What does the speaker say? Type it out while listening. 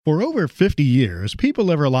For over 50 years, people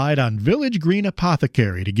have relied on Village Green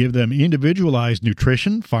Apothecary to give them individualized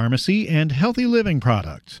nutrition, pharmacy, and healthy living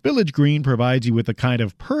products. Village Green provides you with the kind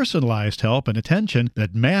of personalized help and attention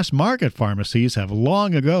that mass market pharmacies have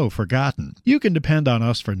long ago forgotten. You can depend on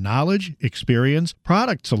us for knowledge, experience,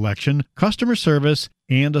 product selection, customer service,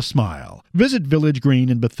 and a smile. Visit Village Green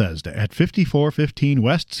in Bethesda at 5415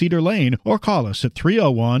 West Cedar Lane or call us at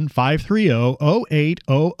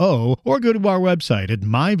 301-530-0800 or go to our website at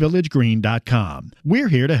myvillagegreen.com. We're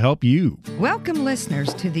here to help you. Welcome,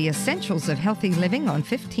 listeners, to the Essentials of Healthy Living on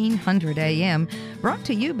 1500 AM, brought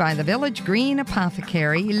to you by the Village Green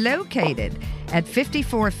Apothecary, located at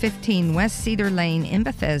 5415 West Cedar Lane in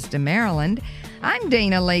Bethesda, Maryland. I'm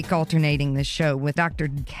Dana Laake, alternating the show with Dr.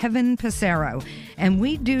 Kevin Passero, and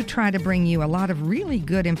we do try to bring you a lot of really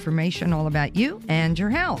good information all about you and your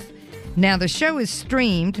health. Now, the show is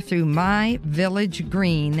streamed through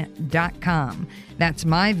myvillagegreen.com. That's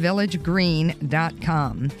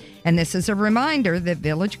myvillagegreen.com. And this is a reminder that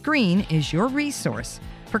Village Green is your resource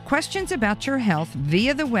for questions about your health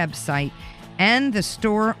via the website and the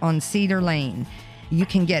store on Cedar Lane. You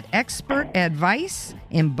can get expert advice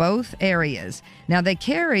in both areas. Now, they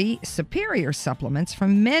carry superior supplements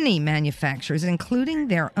from many manufacturers, including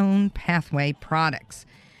their own Pathway products.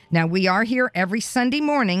 Now, we are here every Sunday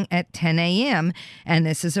morning at 10 a.m., and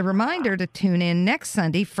this is a reminder to tune in next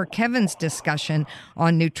Sunday for Kevin's discussion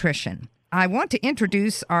on nutrition. I want to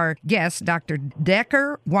introduce our guest, Dr.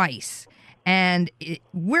 Decker Weiss. And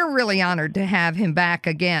we're really honored to have him back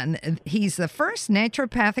again. He's the first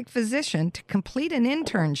naturopathic physician to complete an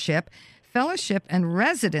internship, fellowship, and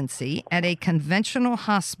residency at a conventional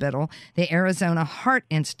hospital, the Arizona Heart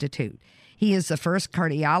Institute. He is the first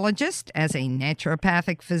cardiologist as a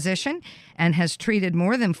naturopathic physician and has treated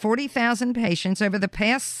more than 40,000 patients over the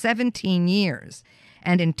past 17 years.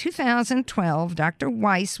 And in 2012, Dr.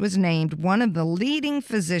 Weiss was named one of the leading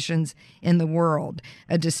physicians in the world,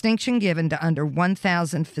 a distinction given to under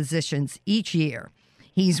 1,000 physicians each year.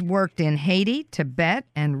 He's worked in Haiti, Tibet,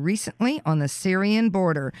 and recently on the Syrian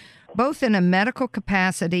border, both in a medical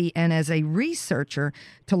capacity and as a researcher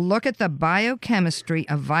to look at the biochemistry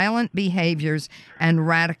of violent behaviors and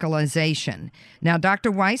radicalization. Now,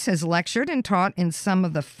 Dr. Weiss has lectured and taught in some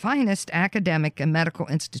of the finest academic and medical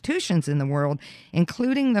institutions in the world,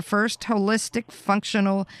 including the first holistic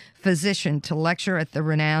functional physician to lecture at the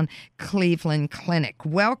renowned Cleveland Clinic.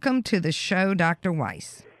 Welcome to the show, Dr.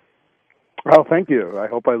 Weiss. Oh, thank you. I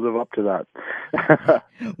hope I live up to that.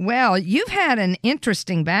 Well, you've had an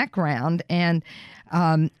interesting background, and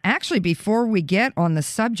actually, before we get on the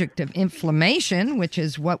subject of inflammation, which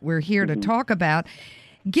is what we're here to talk about,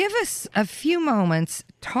 give us a few moments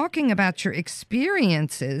talking about your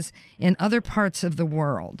experiences in other parts of the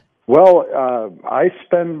world. Well, I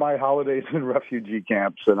spend my holidays in refugee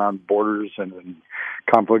camps and on borders and in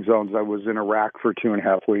conflict zones. I was in Iraq for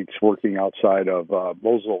 2.5 weeks working outside of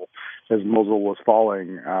Mosul as Mosul was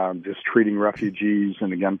falling, just treating refugees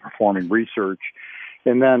and, again, performing research.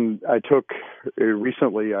 And then I took the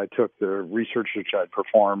research which I'd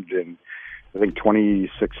performed in, I think,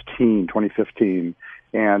 2015,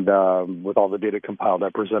 and with all the data compiled, I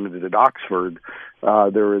presented it at Oxford.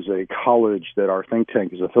 There is a college that our think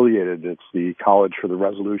tank is affiliated. It's the College for the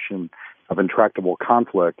Resolution of Intractable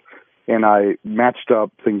Conflict. And I matched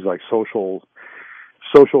up things like social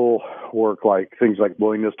work, like things like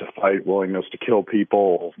willingness to fight, willingness to kill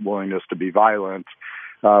people, willingness to be violent.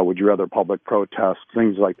 Would you rather public protest,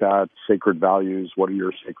 things like that, sacred values. What are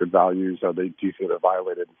your sacred values? Do you feel they're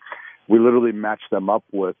violated? We literally matched them up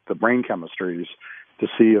with the brain chemistries to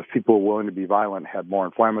see if people willing to be violent had more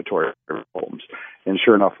inflammatory problems. And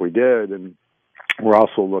sure enough, we did. And we're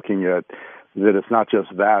also looking at that it's not just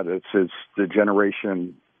that, it's the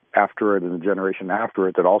generation after it and the generation after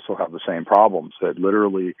it that also have the same problems, that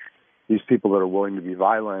literally these people that are willing to be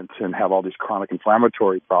violent and have all these chronic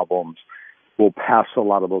inflammatory problems will pass a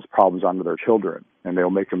lot of those problems on to their children, and they'll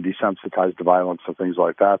make them desensitized to violence and things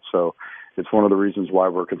like that. So it's one of the reasons why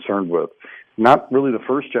we're concerned with not really the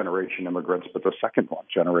first generation immigrants, but the second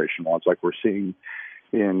generation ones, like we're seeing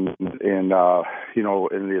in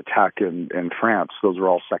the attack in France. Those are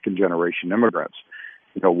all second generation immigrants.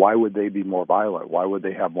 Why would they be more violent? Why would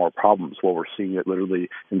they have more problems? Well, we're seeing it literally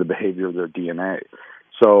in the behavior of their DNA.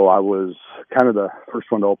 So I was kind of the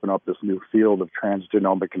first one to open up this new field of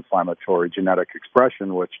transgenomic inflammatory genetic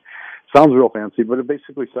expression, which sounds real fancy, but it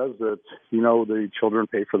basically says that, the children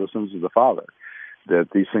pay for the sins of the father, that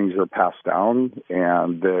these things are passed down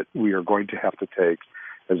and that we are going to have to take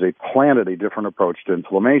as a planet, a different approach to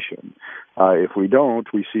inflammation. If we don't,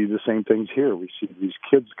 we see the same things here. We see these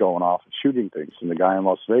kids going off and shooting things, and the guy in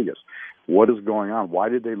Las Vegas. What is going on? Why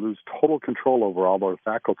did they lose total control over all their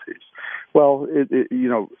faculties? Well,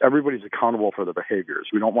 everybody's accountable for their behaviors.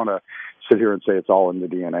 We don't want to sit here and say it's all in the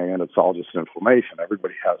DNA and it's all just inflammation.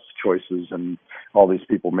 Everybody has choices, and all these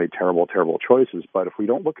people made terrible, terrible choices. But if we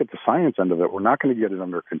don't look at the science end of it, we're not going to get it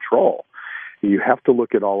under control. You have to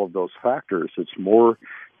look at all of those factors. It's more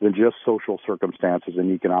than just social circumstances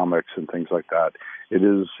and economics and things like that. It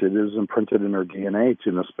is imprinted in our DNA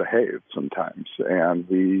to misbehave sometimes, and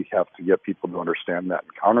we have to get people to understand that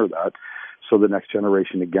and counter that, so the next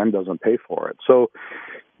generation again doesn't pay for it. So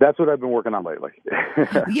that's what I've been working on lately.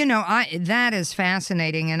 That is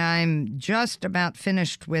fascinating, and I'm just about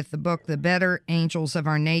finished with the book, The Better Angels of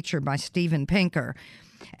Our Nature by Steven Pinker,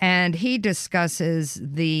 and he discusses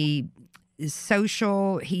the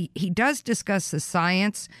social, he does discuss the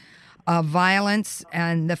science of violence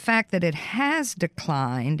and the fact that it has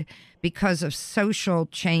declined because of social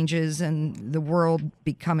changes and the world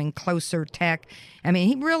becoming closer tech. I mean,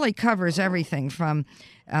 he really covers everything from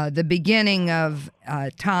the beginning of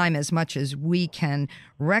time as much as we can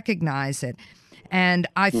recognize it. And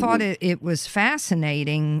I thought it was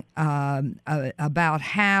fascinating about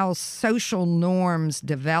how social norms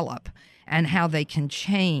develop and how they can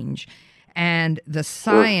change, and the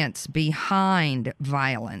science behind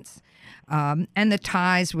violence, and the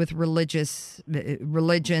ties with religions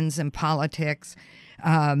and politics.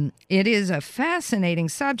 It is a fascinating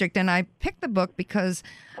subject, and I picked the book because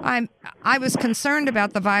I was concerned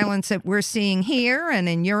about the violence that we're seeing here and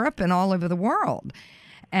in Europe and all over the world,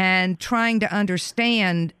 and trying to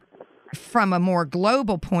understand from a more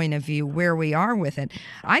global point of view where we are with it.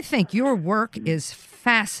 I think your work is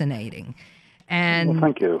fascinating. And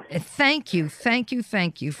thank you. Thank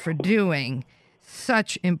you for doing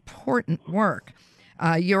such important work.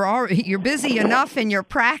 You're busy enough in your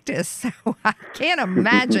practice, so I can't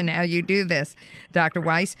imagine how you do this, Dr.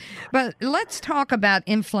 Weiss. But let's talk about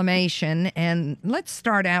inflammation, and let's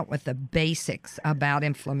start out with the basics about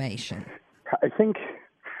inflammation. I think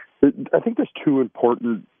there's two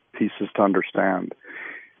important pieces to understand.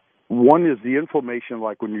 One is the inflammation,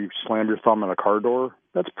 like when you slam your thumb in a car door.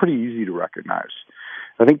 That's pretty easy to recognize.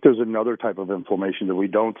 I think there's another type of inflammation that we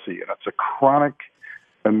don't see, and it's a chronic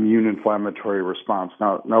immune inflammatory response.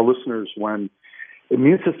 Now, listeners, when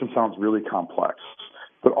immune system sounds really complex,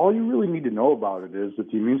 but all you really need to know about it is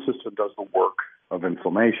that the immune system does the work of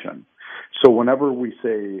inflammation. So whenever we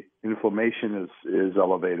say inflammation is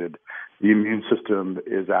elevated, the immune system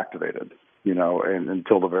is activated, and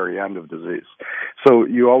until the very end of disease. So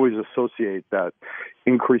you always associate that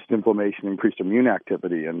increased inflammation, increased immune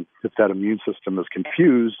activity, and if that immune system is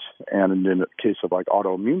confused, and in the case of like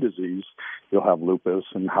autoimmune disease, you'll have lupus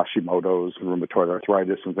and Hashimoto's and rheumatoid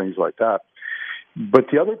arthritis and things like that. But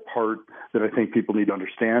the other part that I think people need to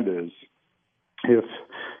understand is if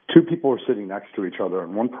two people are sitting next to each other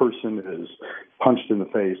and one person is punched in the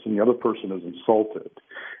face and the other person is insulted,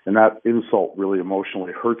 and that insult really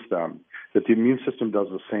emotionally hurts them, that the immune system does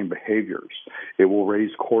the same behaviors. It will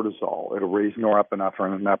raise cortisol. It'll raise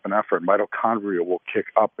norepinephrine and epinephrine. Mitochondria will kick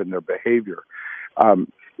up in their behavior.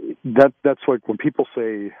 That's like when people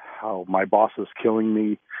say, "How my boss is killing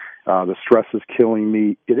me, the stress is killing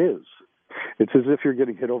me." It is. It's as if you're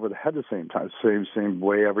getting hit over the head the same time, same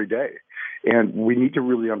way every day. And we need to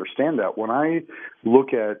really understand that. When I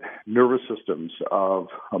look at nervous systems of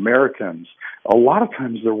Americans, a lot of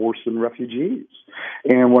times they're worse than refugees.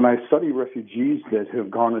 And when I study refugees that have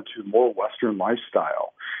gone into more Western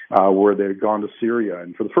lifestyle, where they've gone to Syria,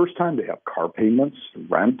 and for the first time they have car payments,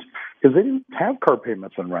 rent, because they didn't have car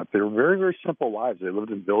payments and rent. They were very, very simple lives. They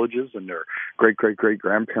lived in villages in their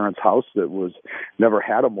great-great-great-grandparents' house that was never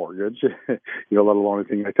had a mortgage, let alone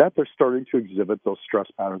anything like that. They're starting to exhibit those stress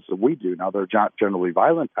patterns that we do. Now, they're not generally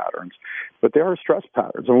violent patterns, but they are stress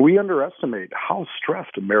patterns. And we underestimate how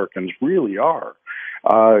stressed Americans really are.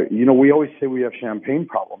 We always say we have champagne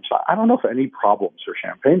problems. I don't know if any problems are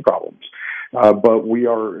champagne problems, but we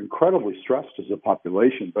are incredibly stressed as a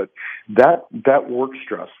population. But that work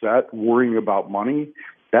stress, that worrying about money,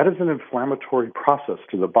 that is an inflammatory process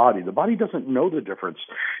to the body. The body doesn't know the difference.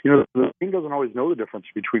 The brain doesn't always know the difference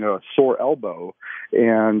between a sore elbow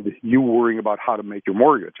and you worrying about how to make your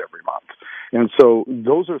mortgage every month. And so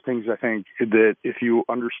those are things I think that if you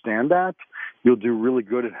understand that, you'll do really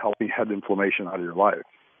good at helping head inflammation out of your life.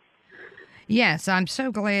 Yes, I'm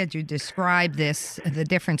so glad you described this, the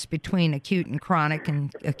difference between acute and chronic.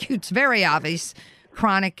 And acute's very obvious.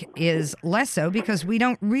 Chronic is less so because we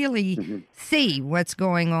don't really see what's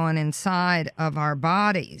going on inside of our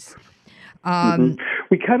bodies.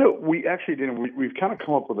 We actually didn't. We've kind of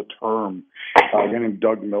come up with a term. A guy named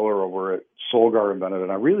Doug Miller over at Solgar invented it,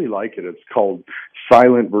 and I really like it. It's called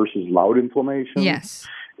silent versus loud inflammation. Yes.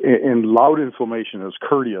 And loud inflammation is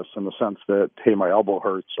courteous in the sense that, hey, my elbow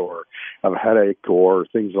hurts, or I have a headache, or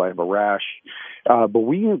things like I have a rash. But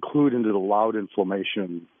we include into the loud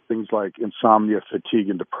inflammation things like insomnia, fatigue,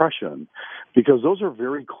 and depression, because those are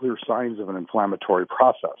very clear signs of an inflammatory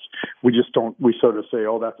process. We sort of say,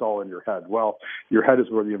 oh, that's all in your head. Well, your head is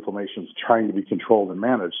where the inflammation is trying to be controlled and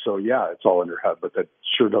managed. So, yeah, it's all in your head, but that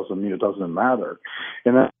sure doesn't mean it doesn't matter.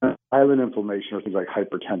 And then silent inflammation are things like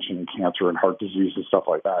hypertension and cancer and heart disease and stuff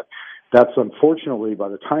like that. That's unfortunately, by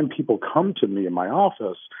the time people come to me in my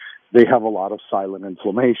office, they have a lot of silent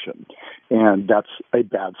inflammation, and that's a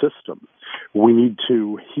bad system. We need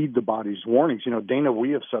to heed the body's warnings. Dana,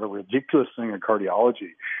 we have said a ridiculous thing in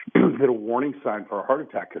cardiology that a warning sign for a heart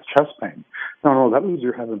attack is chest pain. No, that means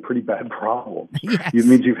you're having pretty bad problems. Yes. It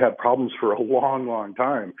means you've had problems for a long, long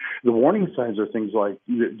time. The warning signs are things like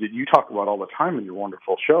that you talk about all the time in your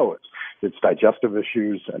wonderful show. It's digestive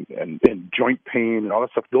issues and joint pain and all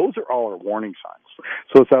that stuff. Those are all our warning signs.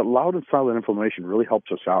 So it's that loud and silent inflammation really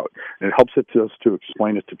helps us out, and it helps us to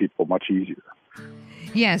explain it to people much easier.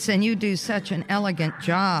 Yes, and you do such an elegant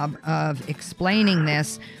job of explaining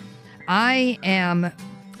this. I am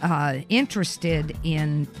interested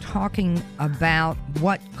in talking about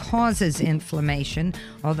what causes inflammation,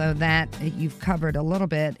 although that you've covered a little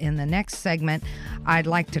bit in the next segment. I'd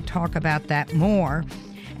like to talk about that more.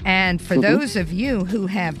 And for those of you who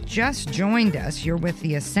have just joined us, you're with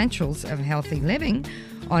the Essentials of Healthy Living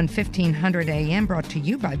on 1500 AM, brought to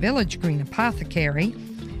you by Village Green Apothecary.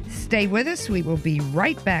 Stay with us. We will be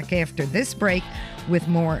right back after this break with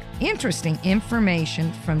more interesting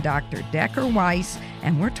information from Dr. Decker Weiss,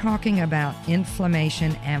 and we're talking about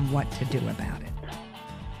inflammation and what to do about it.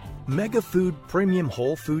 MegaFood Premium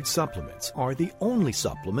Whole Food Supplements are the only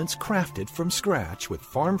supplements crafted from scratch with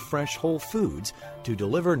farm-fresh whole foods to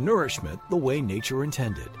deliver nourishment the way nature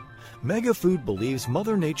intended. MegaFood believes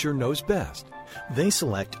Mother Nature knows best. They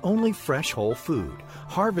select only fresh whole food,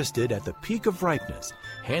 harvested at the peak of ripeness,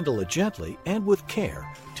 handle it gently and with care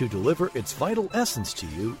to deliver its vital essence to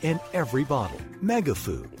you in every bottle.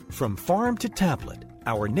 MegaFood, from farm to tablet.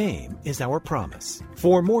 Our name is our promise.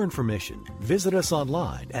 For more information, visit us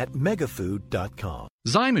online at megafood.com.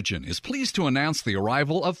 Zymogen is pleased to announce the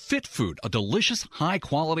arrival of Fit Food, a delicious,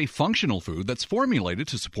 high-quality functional food that's formulated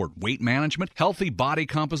to support weight management, healthy body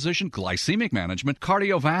composition, glycemic management,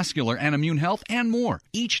 cardiovascular and immune health, and more.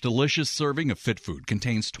 Each delicious serving of Fit Food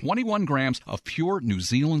contains 21 grams of pure New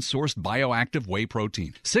Zealand-sourced bioactive whey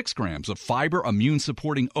protein, 6 grams of fiber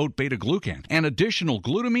immune-supporting oat beta-glucan, and additional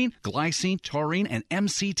glutamine, glycine, taurine, and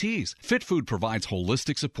MCTs. Fit Food provides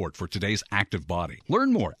holistic support for today's active body.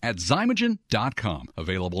 Learn more at Zymogen.com.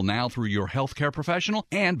 Available now through your healthcare professional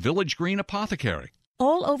and Village Green Apothecary.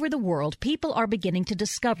 All over the world, people are beginning to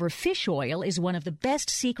discover fish oil is one of the best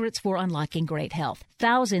secrets for unlocking great health.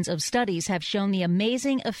 Thousands of studies have shown the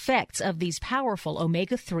amazing effects of these powerful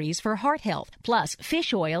omega-3s for heart health. Plus,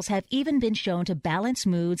 fish oils have even been shown to balance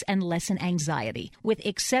moods and lessen anxiety. With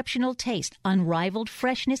exceptional taste, unrivaled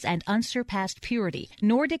freshness, and unsurpassed purity,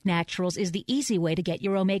 Nordic Naturals is the easy way to get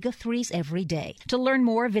your omega-3s every day. To learn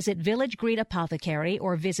more, visit Village Green Apothecary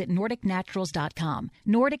or visit NordicNaturals.com.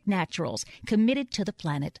 Nordic Naturals, committed to the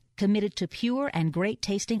planet, committed to pure and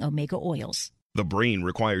great-tasting omega oils. The brain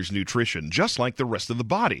requires nutrition just like the rest of the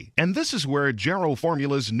body, and this is where Jarrow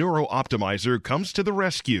Formula's Neuro Optimizer comes to the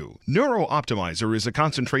rescue. Neuro Optimizer is a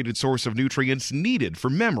concentrated source of nutrients needed for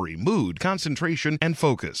memory, mood, concentration, and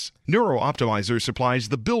focus. Neuro Optimizer supplies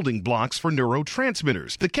the building blocks for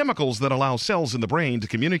neurotransmitters, the chemicals that allow cells in the brain to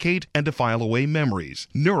communicate and to file away memories.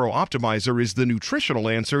 Neuro Optimizer is the nutritional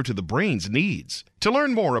answer to the brain's needs. To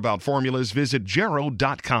learn more about formulas, visit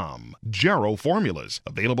Jarrow.com. Jarrow Formulas,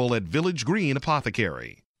 available at Village Green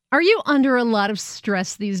Apothecary. Are you under a lot of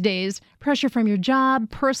stress these days? Pressure from your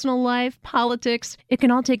job, personal life, politics? It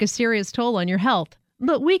can all take a serious toll on your health.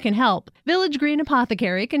 But we can help. Village Green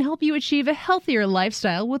Apothecary can help you achieve a healthier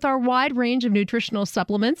lifestyle with our wide range of nutritional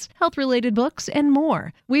supplements, health-related books, and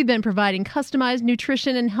more. We've been providing customized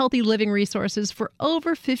nutrition and healthy living resources for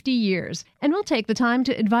over 50 years, and we'll take the time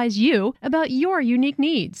to advise you about your unique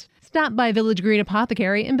needs. Stop by Village Green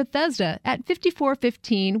Apothecary in Bethesda at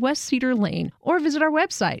 5415 West Cedar Lane, or visit our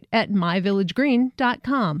website at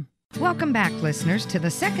myvillagegreen.com. Welcome back, listeners, to the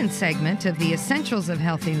second segment of the Essentials of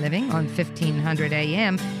Healthy Living on 1500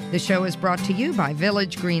 AM. The show is brought to you by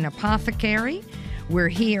Village Green Apothecary. We're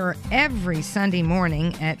here every Sunday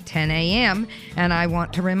morning at 10 a.m., and I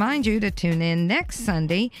want to remind you to tune in next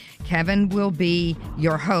Sunday. Kevin will be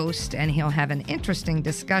your host, and he'll have an interesting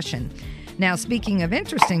discussion. Now, speaking of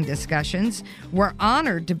interesting discussions, we're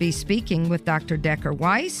honored to be speaking with Dr. Decker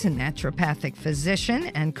Weiss, a naturopathic physician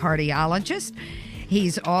and cardiologist.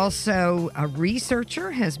 He's also a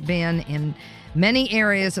researcher, has been in many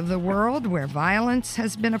areas of the world where violence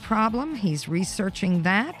has been a problem. He's researching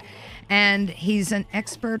that. And he's an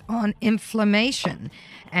expert on inflammation.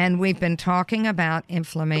 And we've been talking about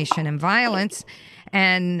inflammation and violence.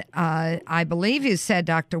 And I believe you said,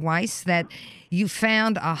 Dr. Weiss, that you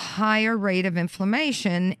found a higher rate of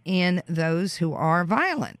inflammation in those who are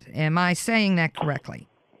violent. Am I saying that correctly?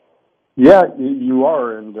 Yeah, you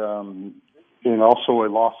are. And also a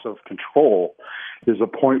loss of control is a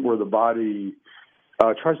point where the body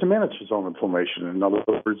tries to manage its own inflammation. In other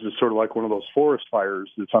words, it's sort of like one of those forest fires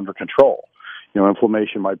that's under control.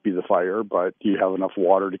 Inflammation might be the fire, but you have enough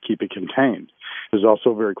water to keep it contained. There's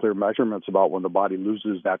also very clear measurements about when the body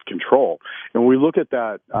loses that control. And when we look at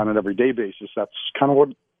that on an everyday basis, that's kind of what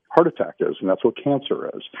heart attack is, and that's what cancer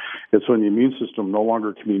is. It's when the immune system no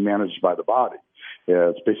longer can be managed by the body.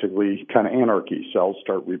 It's basically kind of anarchy. Cells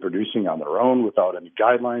start reproducing on their own without any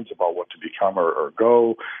guidelines about what to become or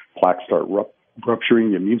go. Plaques start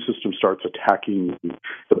rupturing. The immune system starts attacking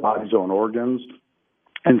the body's own organs.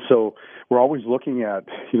 And so we're always looking at,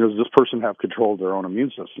 does this person have control of their own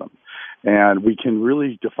immune system? And we can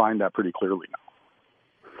really define that pretty clearly now.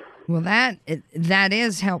 Well, that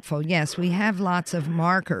is helpful. Yes, we have lots of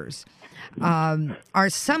markers. Are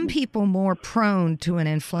some people more prone to an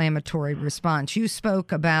inflammatory response? You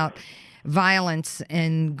spoke about violence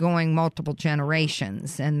and going multiple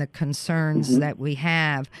generations and the concerns that we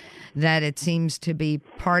have, that it seems to be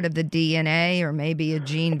part of the DNA or maybe a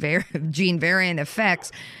gene variant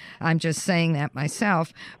effects. I'm just saying that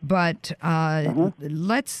myself. But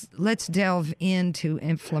let's delve into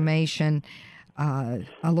inflammation a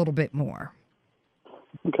little bit more.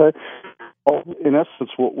 Okay. Well, in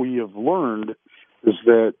essence, what we have learned is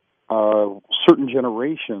that certain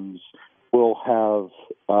generations will have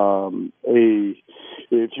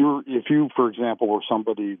if you, for example, were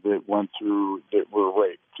somebody that were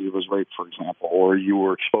raped, you was raped, for example, or you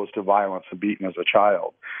were exposed to violence and beaten as a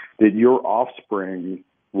child, that your offspring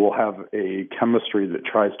will have a chemistry that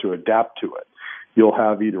tries to adapt to it. You'll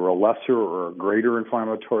have either a lesser or a greater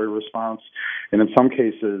inflammatory response. And in some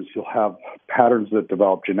cases, you'll have patterns that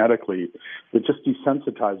develop genetically that just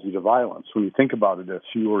desensitize you to violence. When you think about it, if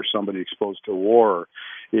you were somebody exposed to war,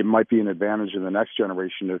 it might be an advantage in the next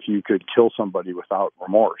generation if you could kill somebody without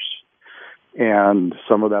remorse. And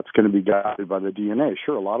some of that's going to be guided by the DNA.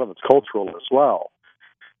 Sure, a lot of it's cultural as well.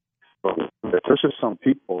 But there's just some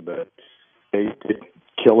people that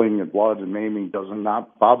killing and blood and maiming does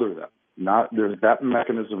not bother them. There's that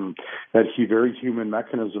mechanism, that very human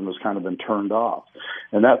mechanism has kind of been turned off.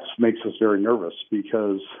 And that makes us very nervous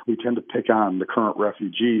because we tend to pick on the current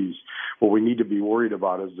refugees. What we need to be worried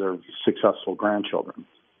about is their successful grandchildren.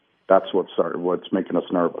 That's what's making us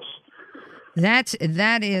nervous. That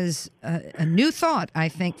is a new thought, I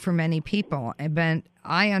think, for many people. But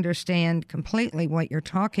I understand completely what you're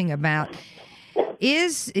talking about.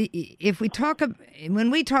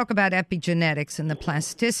 When we talk about epigenetics and the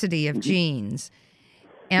plasticity of genes,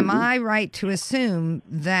 am I right to assume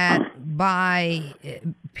that by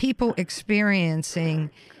people experiencing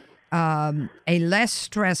a less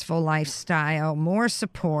stressful lifestyle, more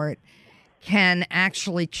support, can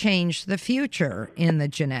actually change the future in the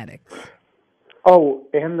genetics? Oh,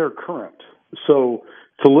 and they're current. So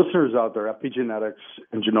to listeners out there, epigenetics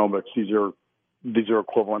and genomics, these are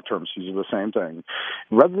equivalent terms. These are the same thing.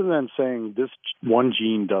 Rather than saying this one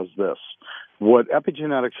gene does this, what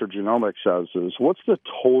epigenetics or genomics says is what's the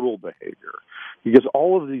total behavior? Because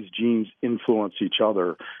all of these genes influence each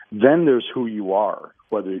other. Then there's who you are,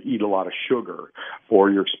 whether you eat a lot of sugar or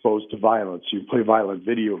you're exposed to violence, you play violent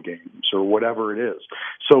video games or whatever it is.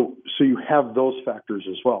 So you have those factors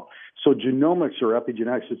as well. So genomics or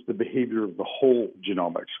epigenetics is the behavior of the whole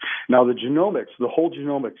genomics. Now the whole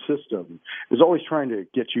genomic system is always trying to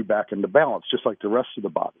get you back into balance, just like the rest of the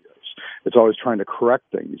body is. It's always trying to correct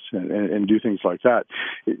things and do things like that.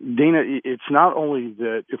 Dana, it's not only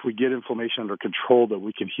that if we get inflammation under control that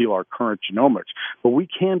we can heal our current genomics, but we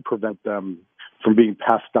can prevent them from being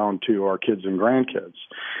passed down to our kids and grandkids.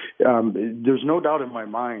 There's no doubt in my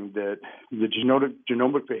mind that the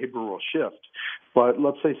genomic behavior will shift. But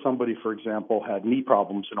let's say somebody, for example, had knee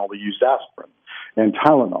problems and only used aspirin and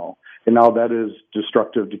Tylenol. And now that is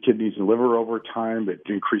destructive to kidneys and liver over time. It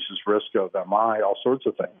increases risk of MI, all sorts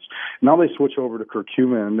of things. Now they switch over to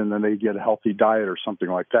curcumin, and then they get a healthy diet or something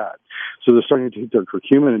like that. So they're starting to take their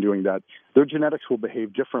curcumin and doing that. Their genetics will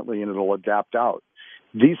behave differently, and it'll adapt out.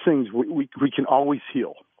 These things we can always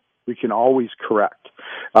heal. We can always correct.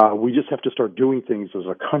 We just have to start doing things as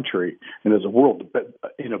a country and as a world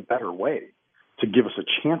in a better way to give us a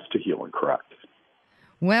chance to heal and correct.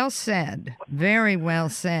 Well said. Very well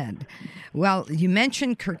said. Well, you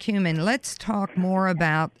mentioned curcumin. Let's talk more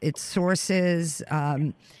about its sources,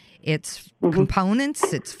 its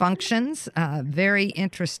components, its functions. Very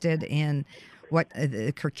interested in what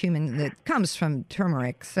the curcumin that comes from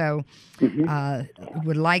turmeric. So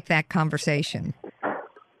would like that conversation.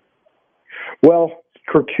 Well,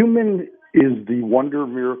 curcumin is the wonder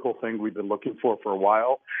miracle thing we've been looking for a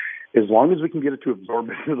while, as long as we can get it to absorb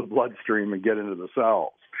into the bloodstream and get into the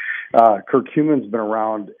cells. Curcumin's been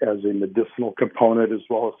around as a medicinal component, as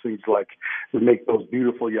well as things like we make those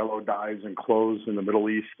beautiful yellow dyes in clothes in the Middle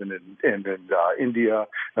East and in India.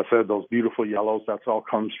 I said those beautiful yellows, that's all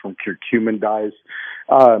comes from curcumin dyes.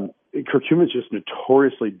 Curcumin is just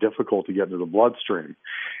notoriously difficult to get into the bloodstream.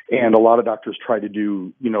 And a lot of doctors try to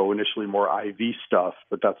do, initially more IV stuff,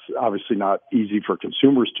 but that's obviously not easy for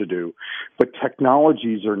consumers to do. But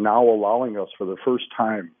technologies are now allowing us for the first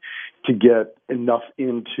time to get enough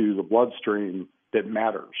into the bloodstream that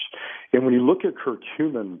matters. And when you look at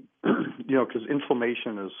curcumin, because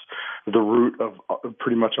inflammation is the root of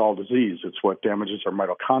pretty much all disease. It's what damages our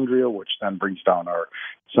mitochondria, which then brings down our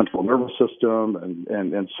central nervous system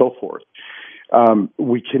and so forth.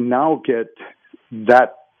 We can now get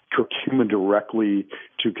that curcumin directly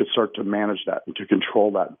to start to manage that and to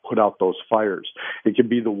control that and put out those fires. It can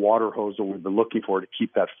be the water hose that we've been looking for to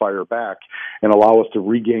keep that fire back and allow us to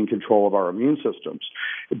regain control of our immune systems.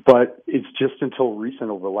 But it's just until recent,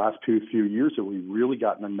 over the last few years, that we've really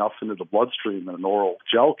gotten enough into the bloodstream in an oral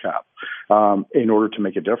gel cap in order to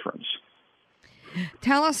make a difference.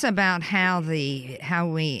 Tell us about how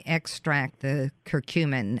we extract the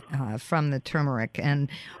curcumin from the turmeric, and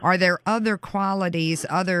are there other qualities,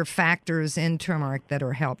 other factors in turmeric that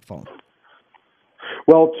are helpful?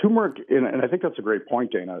 Well, turmeric, and I think that's a great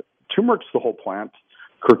point, Dana. Turmeric's the whole plant.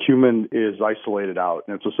 Curcumin is isolated out,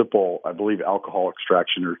 and it's a simple, I believe, alcohol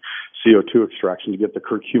extraction or CO2 extraction to get the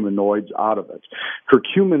curcuminoids out of it.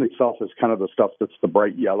 Curcumin itself is kind of the stuff that's the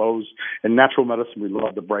bright yellows. In natural medicine, we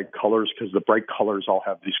love the bright colors because the bright colors all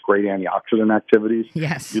have these great antioxidant activities.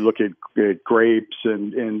 Yes. You look at grapes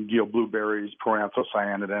and blueberries,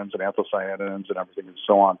 proanthocyanidins and anthocyanidins and everything and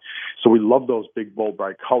so on. So we love those big, bold,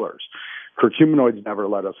 bright colors. Curcuminoids never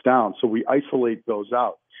let us down, so we isolate those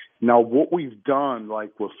out. Now, what we've done,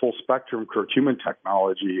 like with full spectrum curcumin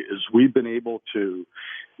technology, is we've been able to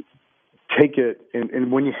take it,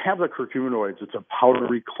 and when you have the curcuminoids, it's a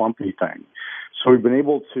powdery, clumpy thing. So we've been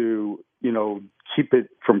able to, keep it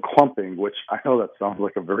from clumping, which I know that sounds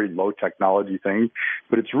like a very low technology thing,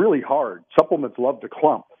 but it's really hard. Supplements love to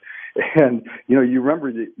clump. And, you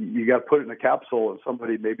remember that you got to put it in a capsule and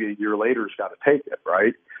somebody maybe a year later has got to take it,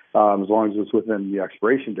 right? As long as it's within the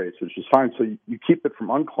expiration dates, which is fine. So you keep it from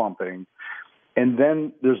unclumping. And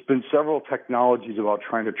then there's been several technologies about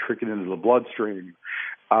trying to trick it into the bloodstream.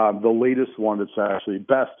 The latest one that's actually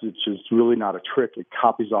best, it's just really not a trick. It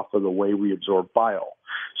copies off of the way we absorb bile.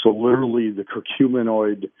 So literally the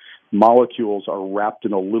curcuminoid molecules are wrapped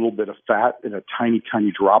in a little bit of fat in a tiny,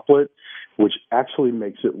 tiny droplet, which actually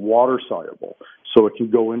makes it water soluble. So it can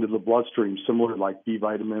go into the bloodstream similar to like B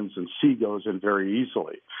vitamins and C goes in very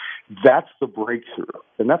easily. That's the breakthrough.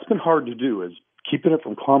 And that's been hard to do, is keeping it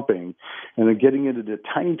from clumping and then getting into the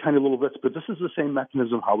tiny, tiny little bits. But this is the same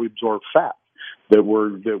mechanism how we absorb fat that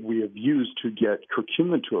we have used to get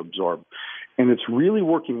curcumin to absorb. And it's really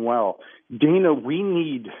working well. Dana, we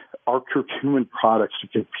need our curcumin products to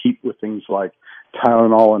compete with things like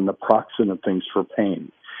Tylenol and naproxen and things for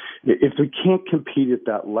pain. If we can't compete at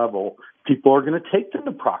that level, people are going to take the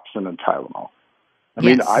naproxen and Tylenol. I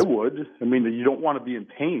mean, I would. I mean, you don't want to be in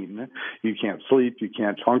pain. You can't sleep. You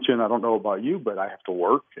can't function. I don't know about you, but I have to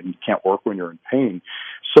work, and you can't work when you're in pain.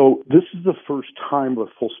 So this is the first time with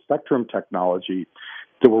full spectrum technology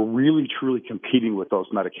that we're really, truly competing with those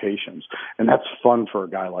medications. And that's fun for a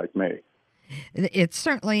guy like me. It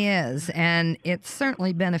certainly is, and it's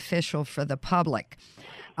certainly beneficial for the public.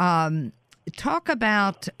 Talk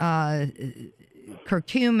about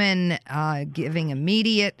curcumin giving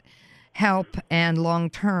immediate help and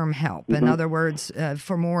long-term help. In other words,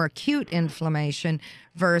 for more acute inflammation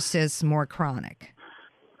versus more chronic.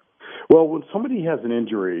 Well, when somebody has an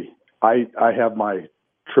injury, I have my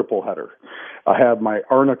triple header. I have my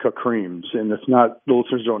arnica creams, and it's not, the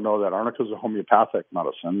listeners don't know that arnica is a homeopathic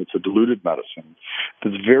medicine. It's a diluted medicine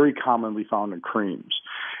that's very commonly found in creams.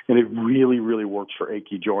 And it really, really works for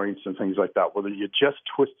achy joints and things like that, whether you just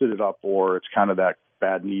twisted it up or it's kind of that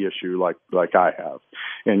bad knee issue like I have.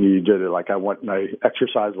 And you did it like I went and I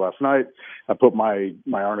exercised last night. I put my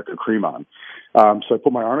arnica cream on. So I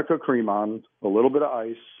put my arnica cream on, a little bit of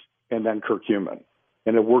ice, and then curcumin.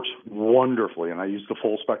 And it works wonderfully. And I use the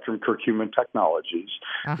full spectrum curcumin technology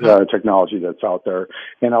that's out there.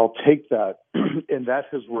 And I'll take that, and that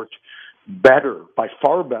has worked better, by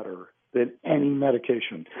far better, than any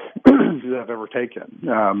medication that I've ever taken,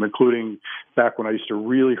 including back when I used to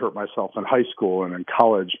really hurt myself in high school and in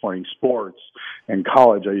college playing sports. In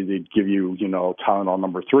college, they'd give you, Tylenol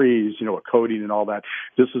number 3s, with codeine and all that.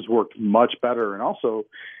 This has worked much better. And also,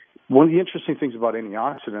 one of the interesting things about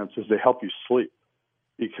antioxidants is they help you sleep,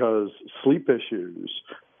 because sleep issues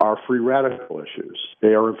are free radical issues. They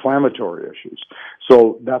are inflammatory issues.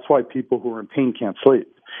 So that's why people who are in pain can't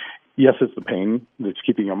sleep. Yes, it's the pain that's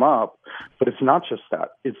keeping them up, but it's not just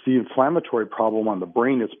that. It's the inflammatory problem on the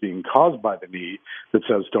brain that's being caused by the knee that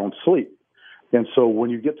says don't sleep. And so when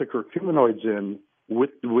you get the curcuminoids in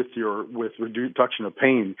with reduction of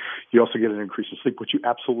pain, you also get an increase in sleep, which you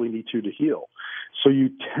absolutely need to heal. So you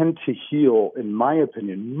tend to heal, in my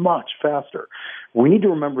opinion, much faster. We need to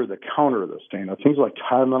remember the counter of this, Dana. Things like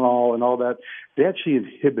Tylenol and all that, they actually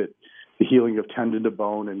inhibit the healing of tendon to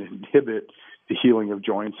bone and inhibit the healing of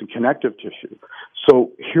joints and connective tissue.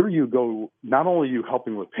 So here you go, not only are you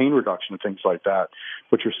helping with pain reduction and things like that,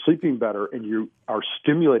 but you're sleeping better and you are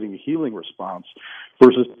stimulating a healing response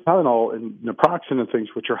versus Tylenol and naproxen and things,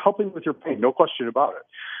 which are helping with your pain, no question about it,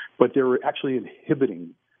 but they're actually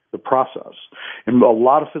inhibiting the process. And a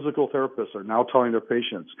lot of physical therapists are now telling their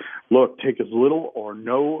patients, look, take as little or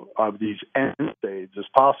no of these NSAIDs as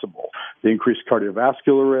possible. They increase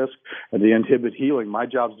cardiovascular risk and they inhibit healing. My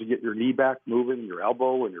job is to get your knee back moving, your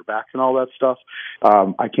elbow and your back and all that stuff.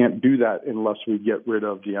 I can't do that unless we get rid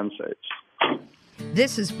of the NSAIDs.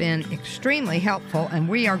 This has been extremely helpful, and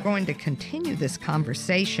we are going to continue this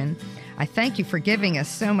conversation. I thank you for giving us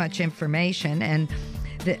so much information, and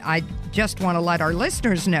I just want to let our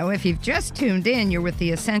listeners know, if you've just tuned in, you're with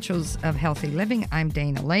the Essentials of Healthy Living. I'm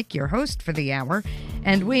Dana Laake, your host for the hour,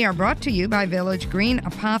 and we are brought to you by Village Green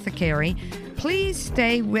Apothecary. Please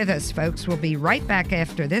stay with us, folks. We'll be right back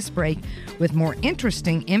after this break with more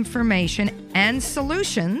interesting information and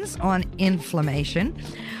solutions on inflammation.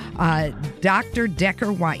 Dr.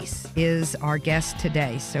 Decker Weiss is our guest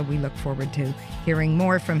today, so we look forward to hearing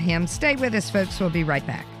more from him. Stay with us, folks. We'll be right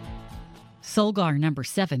back. Solgar number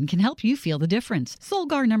 7 can help you feel the difference.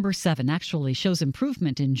 Solgar number 7 actually shows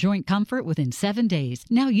improvement in joint comfort within 7 days.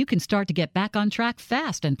 Now you can start to get back on track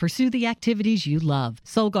fast and pursue the activities you love.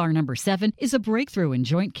 Solgar number 7 is a breakthrough in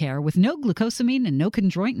joint care with no glucosamine and no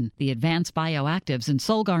chondroitin. The advanced bioactives in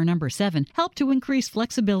Solgar number 7 help to increase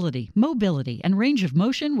flexibility, mobility, and range of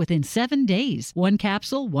motion within 7 days. 1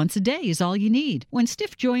 capsule once a day is all you need. When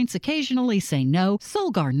stiff joints occasionally say no,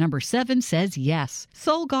 Solgar number 7 says yes.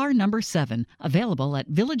 Solgar number 7. Available at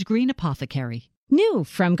Village Green Apothecary. New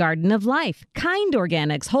from Garden of Life, Kind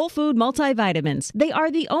Organics Whole Food Multivitamins. They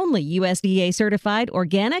are the only USDA certified,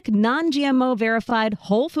 organic, non-GMO verified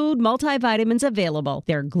whole food multivitamins available.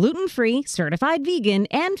 They're gluten-free, certified vegan,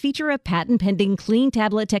 and feature a patent-pending clean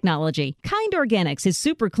tablet technology. Kind Organics is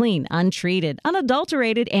super clean, untreated,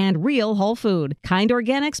 unadulterated, and real whole food. Kind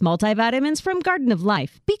Organics multivitamins from Garden of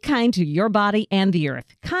Life. Be kind to your body and the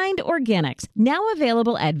earth. Kind Organics, now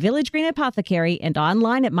available at Village Green Apothecary and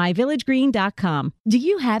online at myvillagegreen.com. Do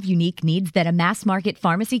you have unique needs that a mass market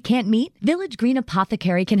pharmacy can't meet? Village Green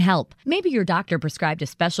Apothecary can help. Maybe your doctor prescribed a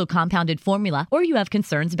special compounded formula, or you have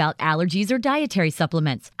concerns about allergies or dietary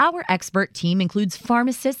supplements. Our expert team includes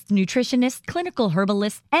pharmacists, nutritionists, clinical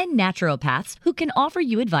herbalists, and naturopaths who can offer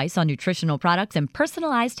you advice on nutritional products and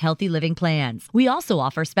personalized healthy living plans. We also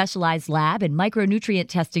offer specialized lab and micronutrient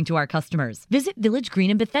testing to our customers. Visit Village Green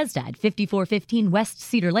in Bethesda at 5415 West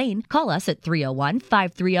Cedar Lane. Call us at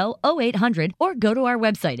 301-530-0800 or go to our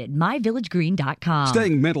website at myvillagegreen.com.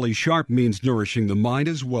 Staying mentally sharp means nourishing the mind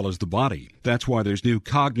as well as the body. That's why there's new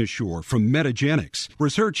Cognisure from Metagenics.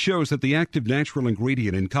 Research shows that the active natural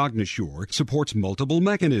ingredient in Cognisure supports multiple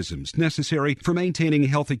mechanisms necessary for maintaining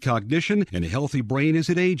healthy cognition and a healthy brain as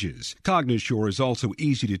it ages. Cognisure is also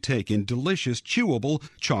easy to take in delicious, chewable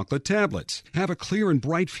chocolate tablets. Have a clear and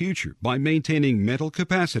bright future by maintaining mental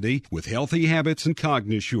capacity with healthy habits and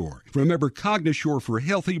Cognisure. Remember, Cognisure for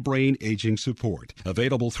healthy brain aging support.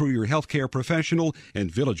 Available through your healthcare professional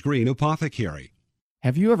and Village Green Apothecary.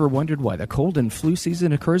 Have you ever wondered why the cold and flu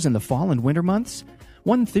season occurs in the fall and winter months?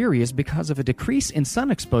 One theory is because of a decrease in sun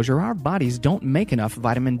exposure, our bodies don't make enough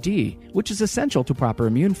vitamin D, which is essential to proper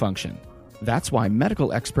immune function. That's why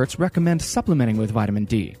medical experts recommend supplementing with vitamin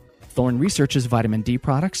D. Thorne Research's vitamin D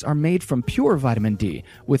products are made from pure vitamin D,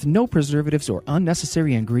 with no preservatives or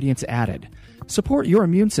unnecessary ingredients added. Support your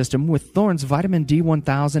immune system with Thorne's vitamin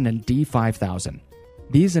D1000 and D5000.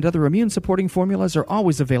 These and other immune-supporting formulas are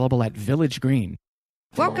always available at Village Green.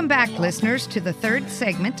 Welcome back, listeners, to the third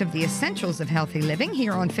segment of the Essentials of Healthy Living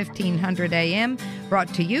here on 1500 AM,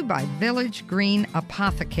 brought to you by Village Green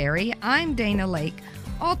Apothecary. I'm Dana Laake,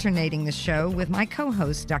 alternating the show with my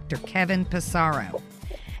co-host, Dr. Kevin Pissarro.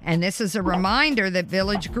 And this is a reminder that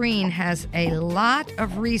Village Green has a lot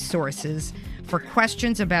of resources for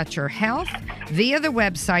questions about your health via the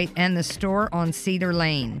website and the store on Cedar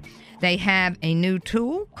Lane. They have a new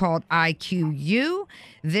tool called IQU.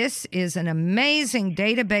 This is an amazing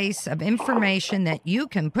database of information that you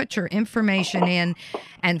can put your information in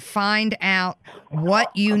and find out what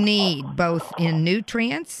you need, both in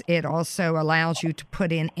nutrients. It also allows you to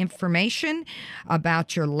put in information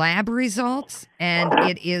about your lab results, and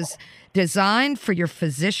it is designed for your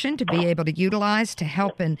physician to be able to utilize to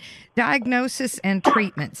help in diagnosis and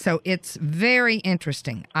treatment. So it's very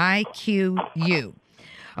interesting. IQU.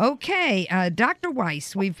 Okay, Dr.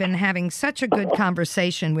 Weiss, we've been having such a good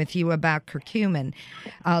conversation with you about curcumin.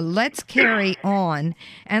 Let's carry on,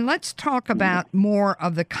 and let's talk about more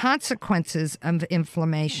of the consequences of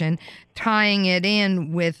inflammation, tying it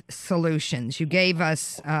in with solutions. You gave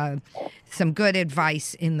us some good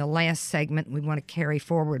advice in the last segment. We want to carry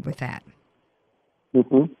forward with that.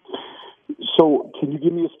 Mm-hmm. So can you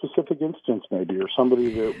give me a specific instance maybe, or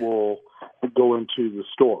somebody that will go into the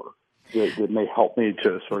store that may help me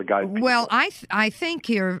to sort of guide people? Well, I think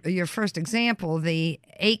your first example, the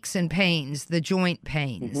aches and pains, the joint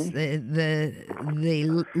pains,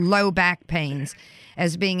 the low back pains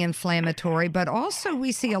as being inflammatory, but also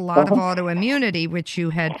we see a lot of autoimmunity, which you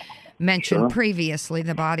had mentioned previously,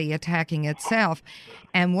 the body attacking itself,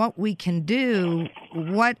 and what we can do,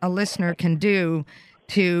 what a listener can do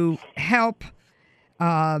to help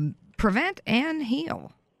prevent and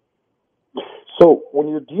heal. So when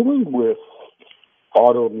you're dealing with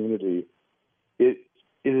autoimmunity, it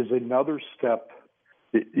is another step,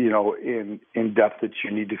 in depth that you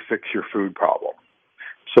need to fix your food problem.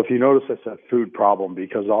 So if you notice, I said food problem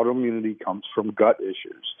because autoimmunity comes from gut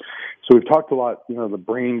issues. So we've talked a lot, the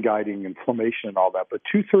brain guiding inflammation and all that, but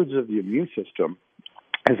 2/3 of the immune system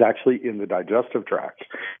is actually in the digestive tract.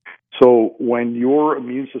 So when your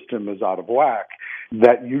immune system is out of whack,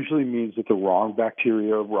 that usually means that the wrong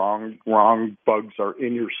bacteria, wrong bugs are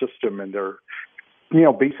in your system, and they're,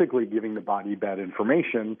 basically giving the body bad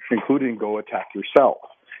information, including go attack yourself.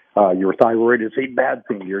 Your thyroid is a bad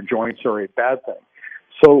thing. Your joints are a bad thing.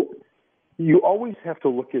 So you always have to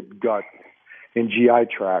look at gut and GI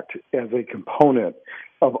tract as a component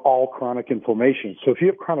of all chronic inflammation. So if you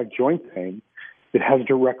have chronic joint pain, it has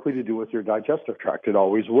directly to do with your digestive tract. It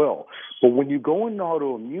always will. But when you go into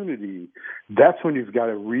autoimmunity, that's when you've got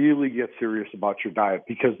to really get serious about your diet,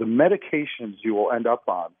 because the medications you will end up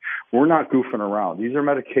on, we're not goofing around. These are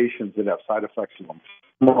medications that have side effects in them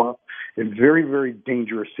and very, very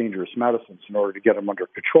dangerous medicines in order to get them under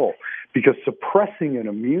control, because suppressing an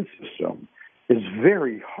immune system is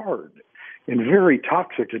very hard and very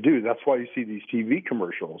toxic to do. That's why you see these TV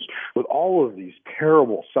commercials with all of these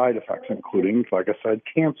terrible side effects, including, like I said,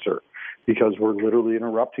 cancer, because we're literally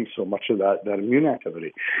interrupting so much of that immune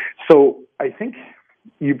activity. So I think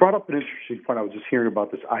you brought up an interesting point. I was just hearing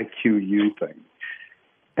about this IQU thing.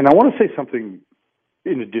 And I want to say something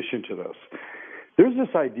in addition to this. There's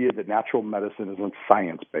this idea that natural medicine isn't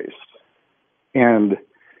science-based. And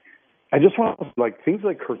I just want to, things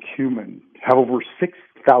like curcumin have over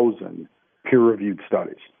 6,000 peer-reviewed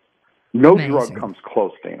studies. No drug comes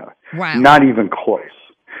close, Dana. Wow. Not even close.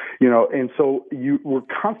 And so we're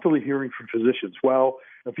constantly hearing from physicians, well,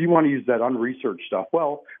 if you want to use that unresearched stuff,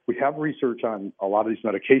 well, we have research on a lot of these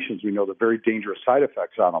medications. We know the very dangerous side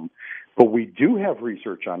effects on them, but we do have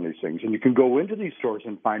research on these things. And you can go into these stores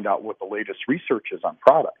and find out what the latest research is on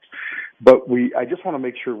products. But I just want to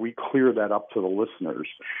make sure we clear that up to the listeners,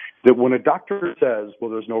 that when a doctor says,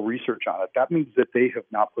 well, there's no research on it, that means that they have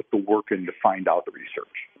not put the work in to find out the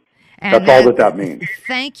research. And that's all that means.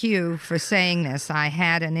 Thank you for saying this. I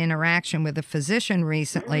had an interaction with a physician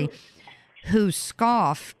recently who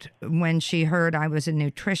scoffed when she heard I was a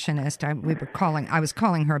nutritionist. I was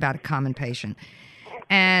calling her about a common patient.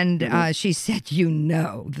 And she said,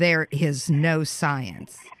 there is no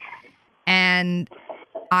science. And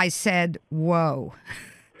I said, whoa,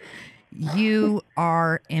 you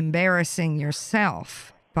are embarrassing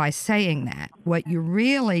yourself by saying that. What you're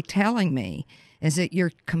really telling me is that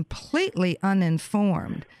you're completely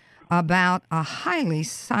uninformed about a highly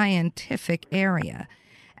scientific area,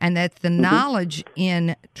 and that the knowledge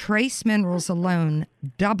in trace minerals alone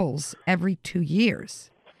doubles every 2 years.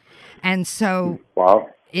 And so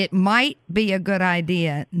it might be a good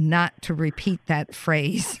idea not to repeat that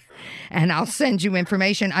phrase. And I'll send you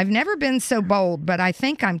information. I've never been so bold, but I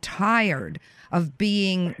think I'm tired of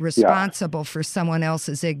being responsible for someone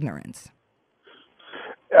else's ignorance.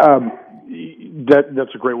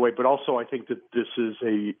 That's a great way, but also I think that this is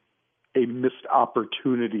a missed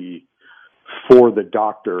opportunity for the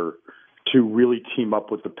doctor to really team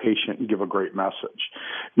up with the patient and give a great message.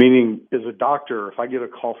 Meaning, as a doctor, if I get a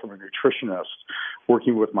call from a nutritionist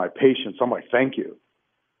working with my patients, I'm like, thank you.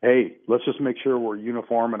 Hey, let's just make sure we're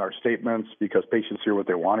uniform in our statements because patients hear what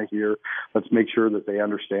they want to hear. Let's make sure that they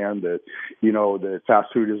understand that, that fast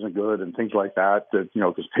food isn't good and things like that,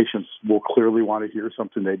 because patients will clearly want to hear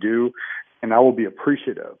something they do. And I will be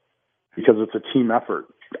appreciative because it's a team effort.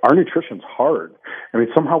 Our nutrition's hard. I mean,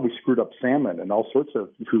 somehow we screwed up salmon and all sorts of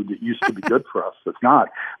food that used to be good for us. It's not.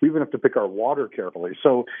 We even have to pick our water carefully.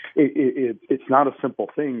 So it's not a simple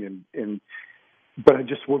thing. But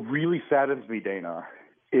what really saddens me, Dana,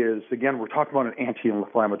 is, again, we're talking about an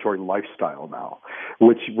anti-inflammatory lifestyle now,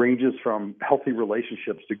 which ranges from healthy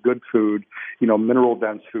relationships to good food,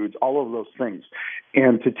 mineral-dense foods, all of those things.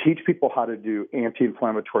 And to teach people how to do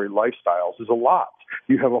anti-inflammatory lifestyles is a lot.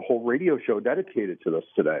 You have a whole radio show dedicated to this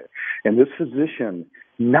today. And this physician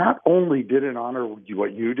not only didn't honor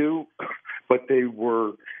what you do, but they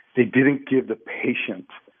didn't give the patient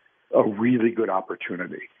a really good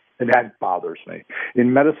opportunity. And that bothers me.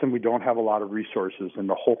 In medicine, we don't have a lot of resources, and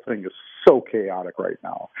the whole thing is so chaotic right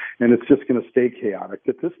now. And it's just going to stay chaotic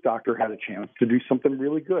that this doctor had a chance to do something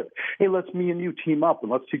really good. Hey, let's me and you team up,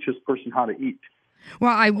 and let's teach this person how to eat.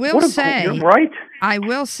 Well, I will say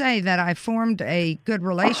that I formed a good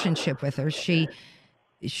relationship with her.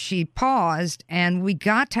 She paused, and we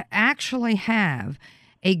got to actually have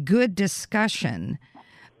a good discussion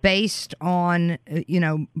based on,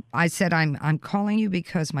 I said, I'm calling you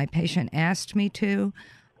because my patient asked me to.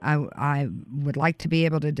 I would like to be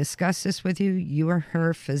able to discuss this with you. You are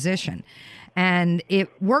her physician. And it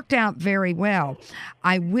worked out very well.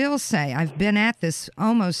 I will say I've been at this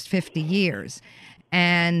almost 50 years,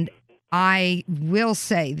 and I will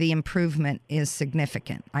say the improvement is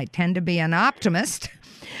significant. I tend to be an optimist,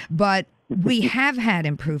 but we have had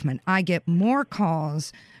improvement. I get more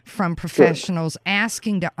calls from professionals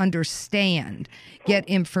asking to understand, get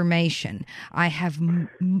information. I have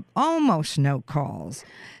almost no calls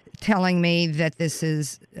telling me that this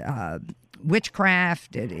is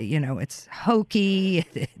witchcraft, it's hokey,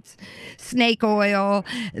 it's snake oil,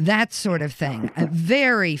 that sort of thing.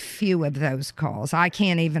 Very few of those calls. I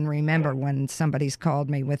can't even remember when somebody's called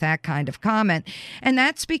me with that kind of comment. And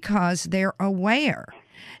that's because they're aware.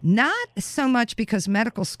 Not so much because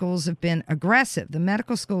medical schools have been aggressive. The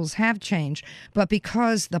medical schools have changed, but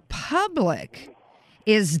because the public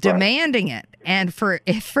is demanding it. And for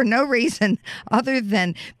no reason other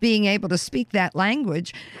than being able to speak that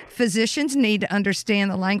language, physicians need to understand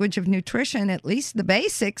the language of nutrition, at least the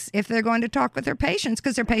basics, if they're going to talk with their patients,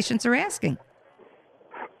 because their patients are asking.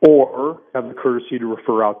 Or have the courtesy to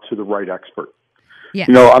refer out to the right expert. Yeah.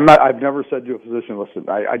 I've never said to a physician, listen,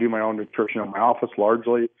 I do my own nutrition in my office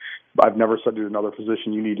largely. I've never said to another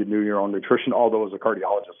physician, you need to do your own nutrition. Although as a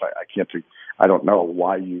cardiologist, I don't know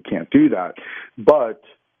why you can't do that. But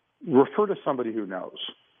refer to somebody who knows.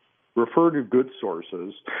 Refer to good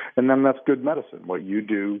sources, and then that's good medicine. What you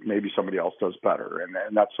do, maybe somebody else does better,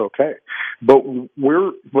 and that's okay. But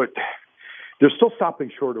they're still stopping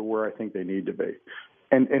short of where I think they need to be.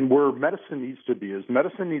 And where medicine needs to be is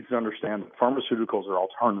medicine needs to understand that pharmaceuticals are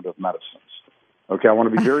alternative medicines. Okay, I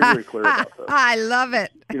want to be very, very clear about this. I love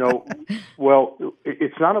it.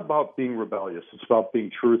 It's not about being rebellious. It's about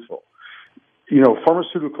being truthful.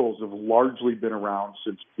 Pharmaceuticals have largely been around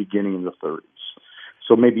since the beginning in the 30s.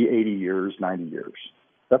 So maybe 80 years, 90 years.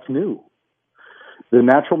 That's new. The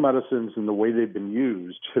natural medicines and the way they've been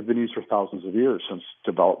used have been used for thousands of years since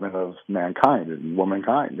development of mankind and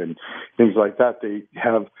womankind and things like that. They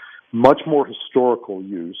have much more historical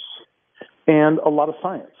use and a lot of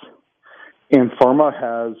science. And pharma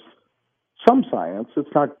has some science.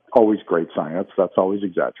 It's not always great science. That's always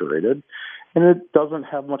exaggerated. And it doesn't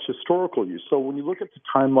have much historical use. So when you look at the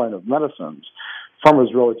timeline of medicines, pharma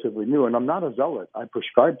is relatively new. And I'm not a zealot. I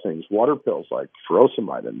prescribe things, water pills like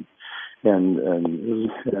furosemide and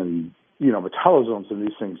metalazones and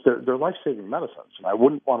these things. They're life-saving medicines. And I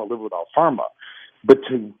wouldn't want to live without pharma. But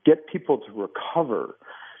to get people to recover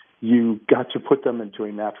you got to put them into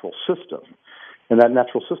a natural system. And that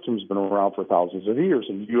natural system has been around for thousands of years.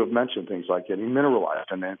 And you have mentioned things like getting mineralized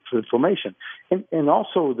and inflammation. And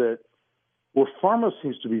also that where pharma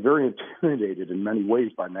seems to be very intimidated in many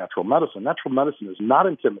ways by natural medicine is not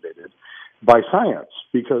intimidated by science.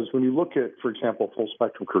 Because when you look at, for example,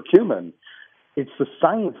 full-spectrum curcumin, it's the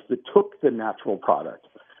science that took the natural product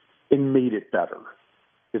and made it better.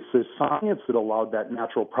 It's the science that allowed that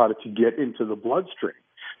natural product to get into the bloodstream.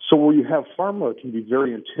 So where you have pharma can be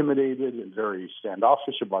very intimidated and very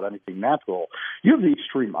standoffish about anything natural, you have the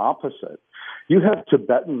extreme opposite. You have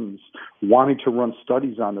Tibetans wanting to run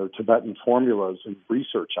studies on their Tibetan formulas and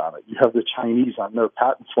research on it. You have the Chinese on their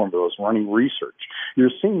patent formulas running research.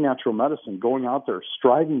 You're seeing natural medicine going out there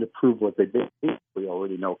striving to prove what they basically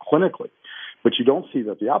already know clinically. But you don't see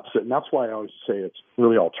that the opposite, and that's why I always say it's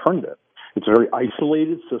really alternative. It's a very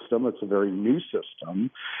isolated system. It's a very new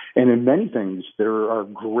system. And in many things, there are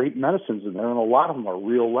great medicines in there, and a lot of them are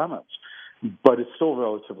real lemons. But it's still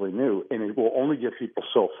relatively new, and it will only get people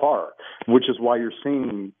so far, which is why you're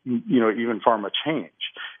seeing, even pharma change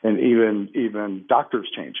and even doctors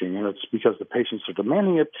changing. And it's because the patients are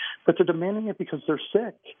demanding it, but they're demanding it because they're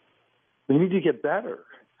sick. They need to get better.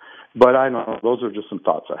 But I know those are just some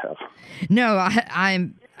thoughts I have. No,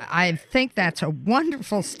 I think that's a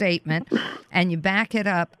wonderful statement, and you back it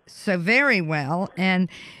up so very well. And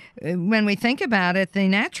when we think about it, the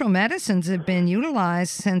natural medicines have been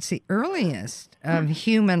utilized since the earliest of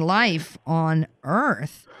human life on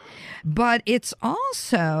Earth, but it's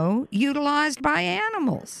also utilized by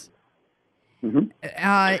animals.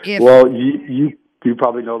 Mm-hmm. Well, you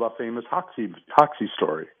probably know the famous Hoxie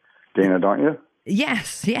story, Dana, don't you?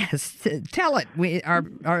 Yes. Tell it. Our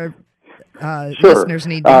sure. Listeners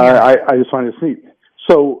need to hear it. I just wanted to see.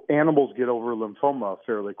 So animals get over lymphoma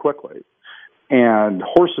fairly quickly. And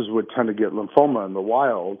horses would tend to get lymphoma in the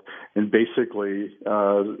wild. And basically,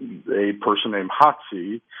 a person named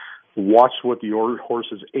Hoxie watched what the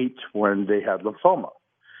horses ate when they had lymphoma.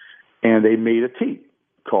 And they made a tea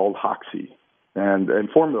called Hoxie. And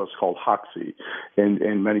formulas called Hoxie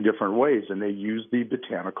in many different ways. And they used the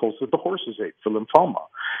botanicals that the horses ate for lymphoma.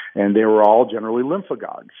 And they were all generally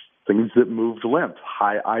lymphagogues, things that moved lymph,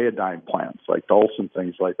 high iodine plants like dulse and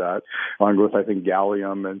things like that, along with, I think,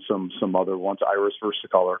 gallium and some other ones, iris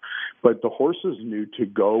versicolor. But the horses knew to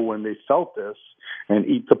go when they felt this and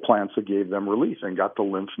eat the plants that gave them relief and got the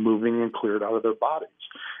lymph moving and cleared out of their bodies.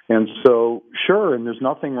 And so, sure, and there's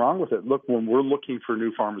nothing wrong with it. Look, when we're looking for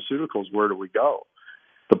new pharmaceuticals, where do we go?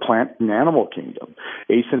 The plant and animal kingdom.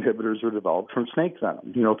 ACE inhibitors are developed from snake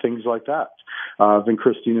venom, things like that.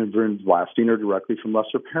 Vincristine and vinblastine are directly from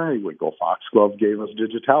lesser periwinkle. Foxglove gave us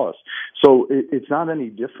digitalis. So it's not any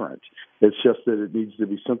different. It's just that it needs to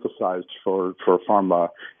be synthesized for pharma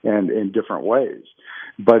and in different ways.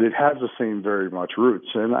 But it has the same very much roots.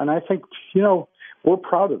 And I think, we're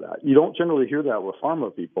proud of that. You don't generally hear that with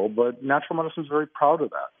pharma people, but natural medicine is very proud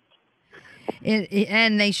of that.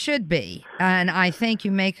 And they should be. And I think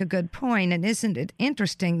you make a good point. And isn't it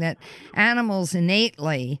interesting that animals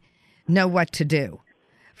innately know what to do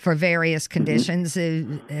for various conditions?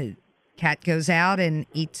 A cat goes out and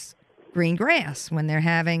eats green grass when they're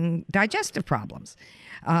having digestive problems.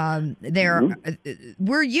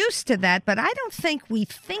 We're used to that, but I don't think we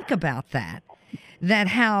think about that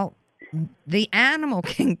how the animal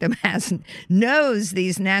kingdom knows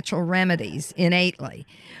these natural remedies innately,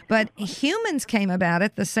 but humans came about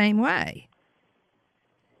it the same way.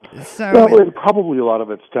 So, probably a lot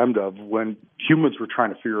of it stemmed of when humans were trying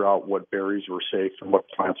to figure out what berries were safe and what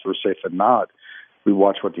plants were safe and not. We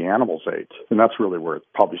watched what the animals ate, and that's really where it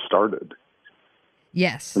probably started.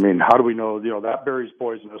 Yes. I mean, how do we know? That berry's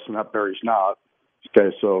poisonous and that berry's not.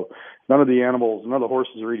 Okay, so none of the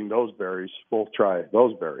horses are eating those berries. We'll try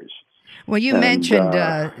those berries. Well, you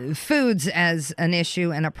mentioned foods as an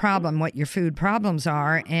issue and a problem, what your food problems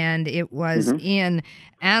are, and it was in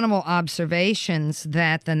animal observations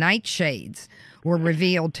that the nightshades were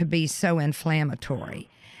revealed to be so inflammatory.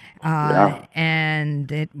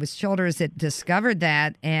 And it was Childers that discovered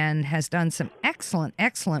that and has done some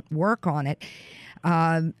excellent work on it.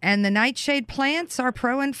 And the nightshade plants are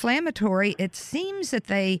pro-inflammatory. It seems that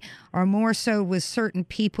they are more so with certain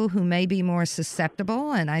people who may be more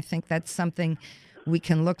susceptible, and I think that's something we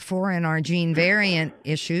can look for in our gene variant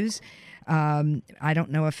issues. I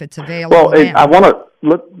don't know if it's available now. I want to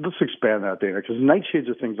let's expand that, Dana, because nightshades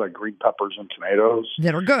are things like green peppers and tomatoes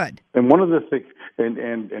that are good. And one of the things,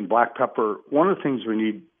 and black pepper. One of the things we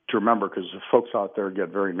need to remember, because the folks out there get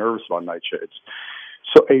very nervous about nightshades.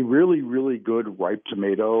 So a really, really good ripe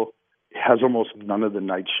tomato has almost none of the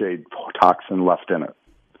nightshade toxin left in it.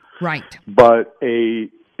 Right. But a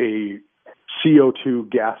a CO2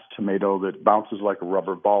 gas tomato that bounces like a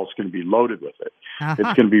rubber ball is going to be loaded with it. It's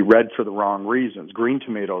going to be red for the wrong reasons. Green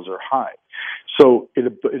tomatoes are high. So it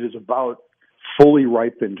is about fully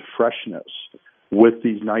ripened freshness with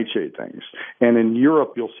these nightshade things. And in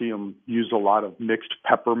Europe, you'll see them use a lot of mixed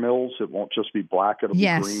pepper mills. It won't just be black. It'll be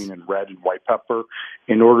green and red and white pepper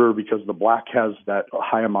because the black has that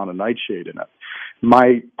high amount of nightshade in it.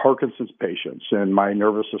 My Parkinson's patients and my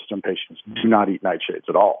nervous system patients do not eat nightshades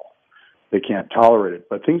at all. They can't tolerate it.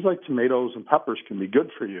 But things like tomatoes and peppers can be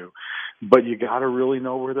good for you, but you got to really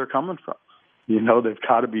know where they're coming from. They've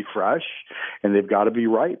got to be fresh and they've got to be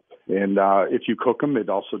ripe. And if you cook them, it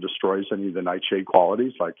also destroys any of the nightshade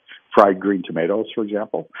qualities, like fried green tomatoes, for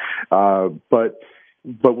example. But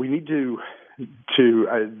we need to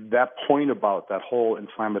that point about that whole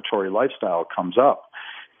inflammatory lifestyle comes up.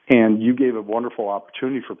 And you gave a wonderful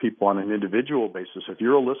opportunity for people on an individual basis. If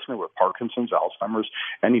you're a listener with Parkinson's, Alzheimer's,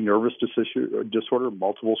 any nervous disorder,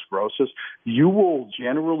 multiple sclerosis, you will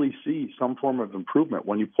generally see some form of improvement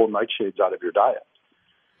when you pull nightshades out of your diet.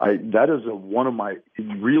 That is one of my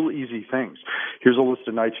real easy things. Here's a list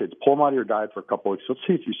of nightshades. Pull them out of your diet for a couple of weeks. Let's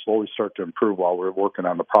see if you slowly start to improve while we're working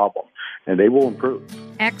on the problem. And they will improve.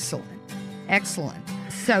 Excellent.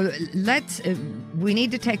 So we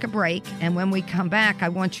need to take a break. And when we come back, I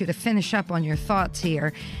want you to finish up on your thoughts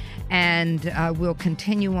here. And we'll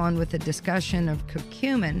continue on with the discussion of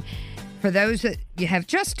curcumin. For those that you have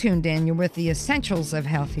just tuned in, you're with the Essentials of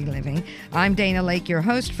Healthy Living. I'm Dana Laake, your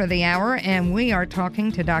host for the hour, and we are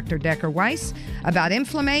talking to Dr. Decker Weiss about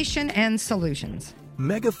inflammation and solutions.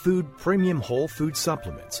 Megafood Premium Whole Food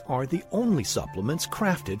Supplements are the only supplements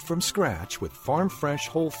crafted from scratch with farm-fresh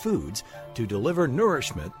whole foods to deliver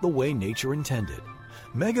nourishment the way nature intended.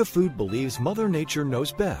 Megafood believes Mother Nature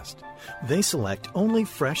knows best. They select only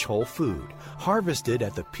fresh whole food, harvested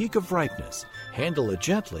at the peak of ripeness, handle it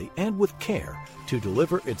gently and with care to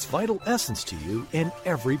deliver its vital essence to you in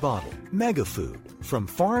every bottle. Megafood, from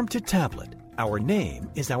farm to tablet. Our name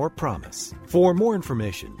is our promise. For more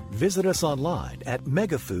information, visit us online at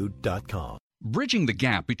megafood.com. Bridging the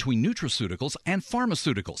gap between nutraceuticals and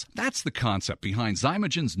pharmaceuticals. That's the concept behind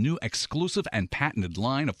Zymogen's new exclusive and patented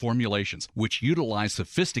line of formulations, which utilize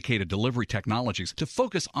sophisticated delivery technologies to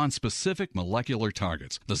focus on specific molecular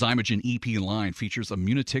targets. The Zymogen EP line features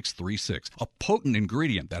Immunotix 3.6, a potent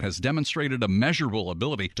ingredient that has demonstrated a measurable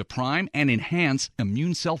ability to prime and enhance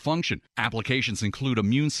immune cell function. Applications include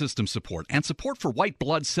immune system support and support for white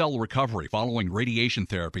blood cell recovery following radiation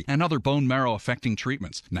therapy and other bone marrow affecting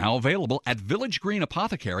treatments. Now available at Village Green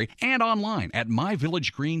Apothecary and online at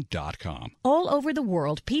myvillagegreen.com. All over the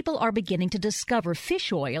world, people are beginning to discover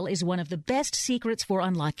fish oil is one of the best secrets for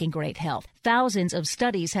unlocking great health. Thousands of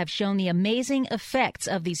studies have shown the amazing effects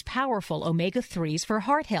of these powerful omega-3s for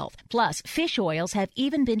heart health. Plus, fish oils have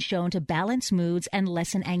even been shown to balance moods and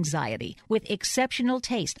lessen anxiety. With exceptional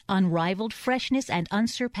taste, unrivaled freshness, and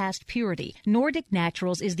unsurpassed purity, Nordic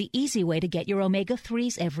Naturals is the easy way to get your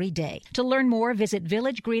omega-3s every day. To learn more, visit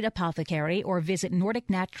Village Green Apothecary or visit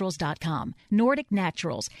NordicNaturals.com. Nordic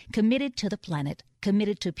Naturals, committed to the planet,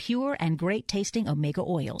 committed to pure and great-tasting omega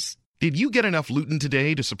oils. Did you get enough lutein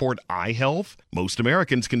today to support eye health? Most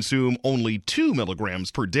Americans consume only 2 milligrams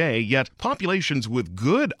per day, yet populations with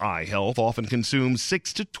good eye health often consume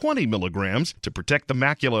 6 to 20 milligrams to protect the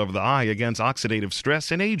macula of the eye against oxidative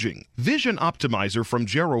stress and aging. Vision Optimizer from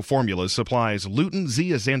Gero Formulas supplies lutein,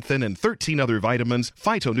 zeaxanthin, and 13 other vitamins,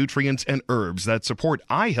 phytonutrients, and herbs that support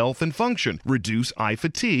eye health and function, reduce eye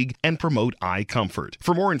fatigue, and promote eye comfort.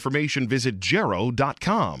 For more information, visit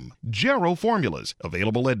Gero.com. Gero Formulas,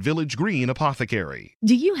 available at Village Green Apothecary.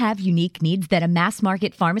 Do you have unique needs that a mass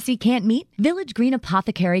market pharmacy can't meet? Village Green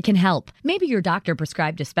Apothecary can help. Maybe your doctor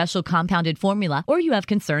prescribed a special compounded formula, or you have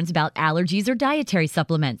concerns about allergies or dietary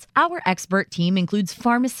supplements. Our expert team includes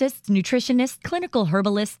pharmacists, nutritionists, clinical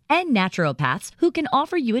herbalists, and naturopaths who can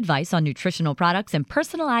offer you advice on nutritional products and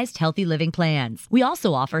personalized healthy living plans. We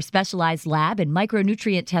also offer specialized lab and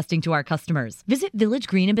micronutrient testing to our customers. Visit Village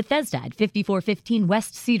Green in Bethesda at 5415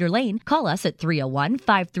 West Cedar Lane. Call us at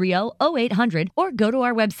 301-530-0800 or go to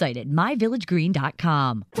our website at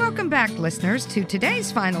myvillagegreen.com. Welcome back, listeners, to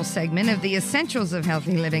today's final segment of the Essentials of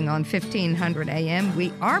Healthy Living on 1500 AM.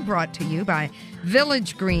 We are brought to you by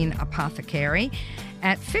Village Green Apothecary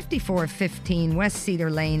at 5415 West Cedar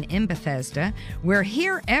Lane in Bethesda. We're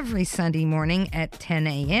here every Sunday morning at 10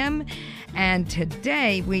 a.m. And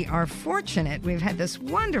today we are fortunate. We've had this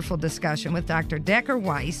wonderful discussion with Dr. Decker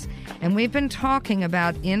Weiss, and we've been talking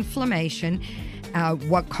about inflammation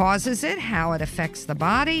what causes it, how it affects the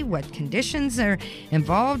body, what conditions are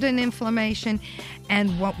involved in inflammation,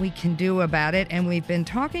 and what we can do about it. And we've been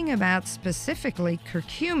talking about specifically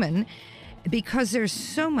curcumin because there's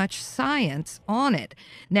so much science on it.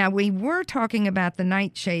 Now, we were talking about the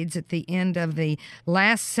nightshades at the end of the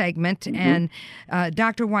last segment, and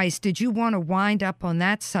Dr. Weiss, did you want to wind up on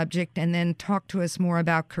that subject and then talk to us more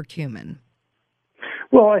about curcumin?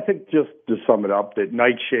 Well, I think just to sum it up, that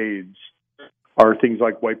nightshades are things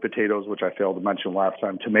like white potatoes, which I failed to mention last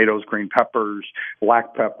time, tomatoes, green peppers,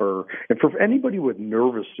 black pepper. And for anybody with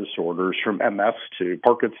nervous disorders, from MS to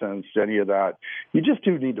Parkinson's to any of that, you just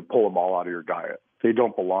do need to pull them all out of your diet. They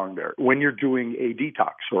don't belong there. When you're doing a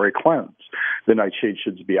detox or a cleanse, the nightshade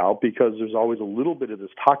should be out because there's always a little bit of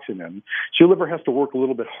this toxin in. So your liver has to work a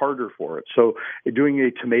little bit harder for it. So doing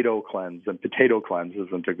a tomato cleanse and potato cleanse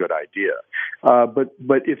isn't a good idea. But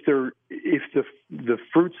if the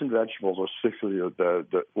fruits and vegetables, or specifically when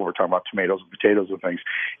we're talking about tomatoes and potatoes and things,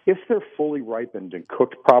 if they're fully ripened and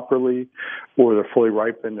cooked properly, or they're fully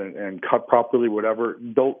ripened and cut properly, whatever,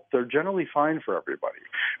 they're generally fine for everybody.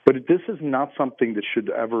 But this is not something that should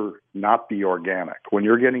ever not be organic. When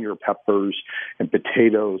you're getting your peppers and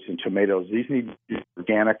potatoes and tomatoes, these need to be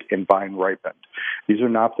organic and vine ripened. These are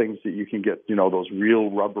not things that you can get, those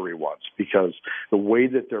real rubbery ones, because the way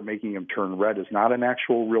that they're making them turn red is not an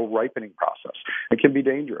actual real ripening process. It can be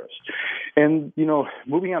dangerous. And,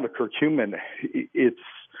 moving on to curcumin, it's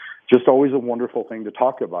just always a wonderful thing to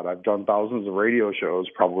talk about. I've done thousands of radio shows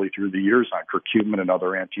probably through the years on curcumin and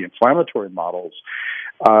other anti-inflammatory models.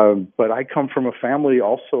 But I come from a family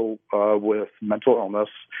also with mental illness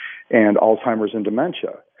and Alzheimer's and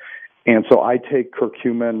dementia. And so I take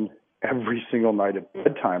curcumin every single night at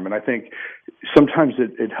bedtime. And I think sometimes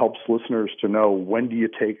it helps listeners to know, when do you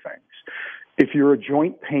take things? If you're a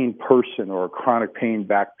joint pain person or a chronic pain,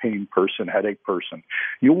 back pain person, headache person,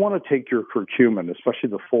 you'll want to take your curcumin, especially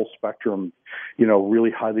the full spectrum,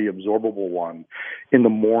 really highly absorbable one, in the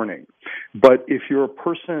morning. But if you're a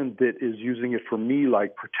person that is using it for me,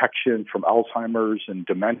 like protection from Alzheimer's and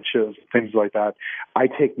dementia, things like that, I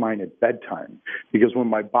take mine at bedtime, because when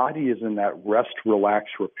my body is in that rest, relax,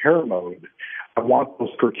 repair mode, I want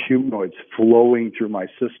those curcuminoids flowing through my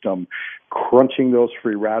system, crunching those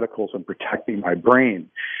free radicals and protecting my brain.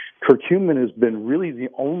 Curcumin has been really the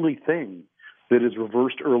only thing that has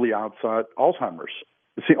reversed early onset Alzheimer's.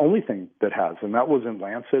 It's the only thing that has, and that was in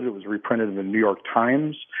Lancet. It was reprinted in the New York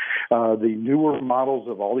Times. The newer models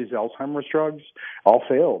of all these Alzheimer's drugs all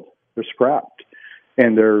failed. They're scrapped,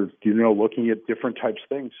 and they're looking at different types of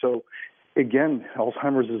things. So again,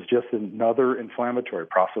 Alzheimer's is just another inflammatory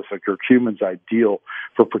process, and curcumin's ideal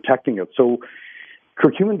for protecting it. So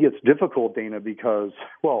curcumin gets difficult, Dana, because,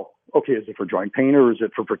 is it for joint pain or is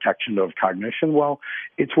it for protection of cognition? Well,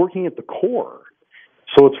 it's working at the core.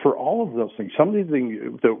 So it's for all of those things.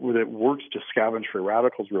 Something that works to scavenge free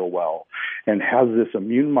radicals real well and has this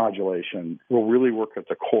immune modulation will really work at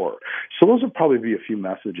the core. So those would probably be a few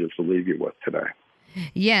messages to leave you with today.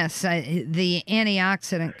 Yes, the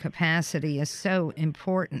antioxidant capacity is so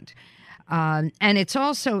important. And it's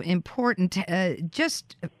also important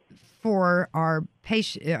just for our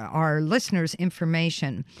listeners'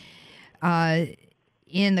 information.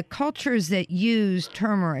 In the cultures that use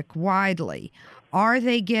turmeric widely, are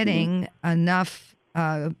they getting enough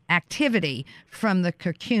activity from the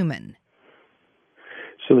curcumin?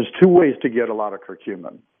 So there's two ways to get a lot of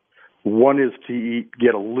curcumin. One is to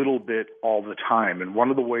get a little bit all the time. And one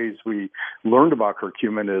of the ways we learned about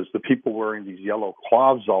curcumin is the people wearing these yellow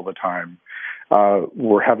cloths all the time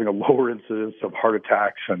were having a lower incidence of heart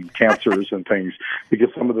attacks and cancers and things, because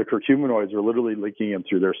some of the curcuminoids are literally leaking in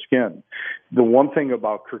through their skin. The one thing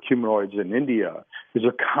about curcuminoids in India is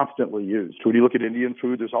they're constantly used. When you look at Indian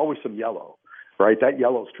food, there's always some yellow, right? That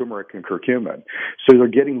yellow is turmeric and curcumin. So they're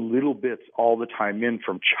getting little bits all the time in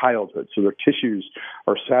from childhood. So their tissues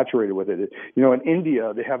are saturated with it. In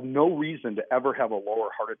India, they have no reason to ever have a lower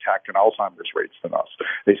heart attack and Alzheimer's rates than us.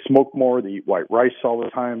 They smoke more. They eat white rice all the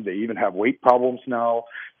time. They even have weight problems now.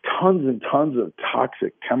 Tons and tons of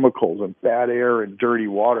toxic chemicals and bad air and dirty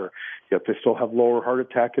water. Yet they still have lower heart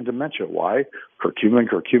attack and dementia. Why? Curcumin,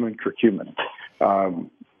 curcumin, curcumin.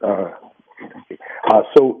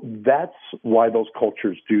 So that's why those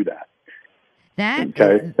cultures do that.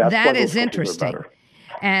 That is interesting.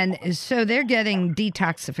 And so they're getting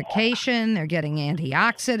detoxification, they're getting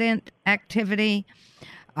antioxidant activity,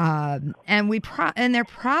 and they're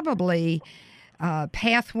probably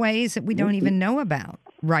pathways that we don't even know about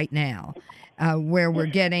right now, where we're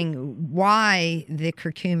getting why the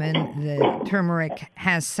curcumin, the turmeric,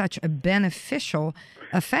 has such a beneficial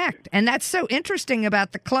effect. And that's so interesting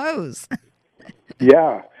about the clothes.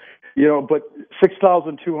 Yeah, but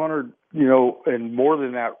 6,200, and more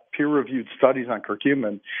than that, peer-reviewed studies on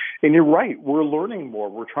curcumin. And you're right, we're learning more.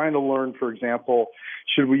 We're trying to learn, for example,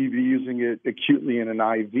 should we be using it acutely in an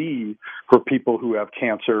IV for people who have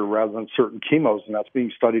cancer rather than certain chemos? And that's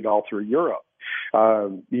being studied all through Europe.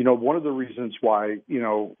 One of the reasons why,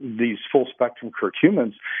 these full spectrum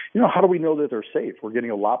curcumins, how do we know that they're safe? We're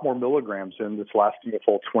getting a lot more milligrams in that's lasting a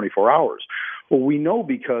full 24 hours. Well, we know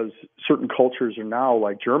because certain cultures are now,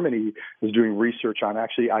 like Germany, is doing research on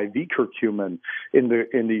actually IV curcumin in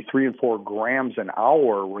the 3 and 4 grams an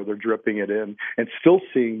hour where they're dripping it in and still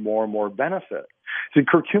seeing more and more benefit. So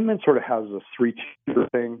curcumin sort of has this 3-tier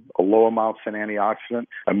thing. A low amount's an antioxidant,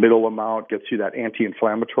 a middle amount gets you that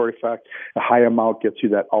anti-inflammatory effect, a high amount gets you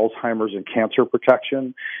that Alzheimer's and cancer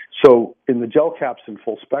protection. So in the gel caps in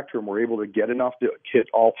full spectrum, we're able to get enough to hit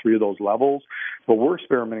all 3 of those levels, but we're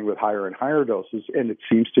experimenting with higher and higher doses, and it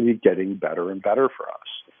seems to be getting better and better for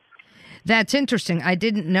us. That's interesting. I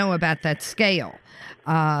didn't know about that scale.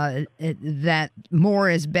 That more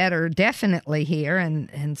is better definitely here,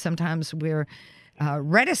 and sometimes we're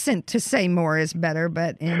reticent to say more is better,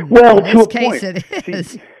 but in this case it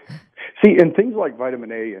is. See, in things like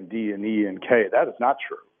vitamin A and D and E and K, that is not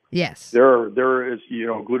true. Yes. There is,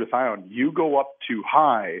 glutathione. You go up too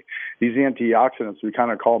high, these antioxidants, we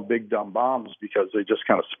kind of call them big dumb bombs because they just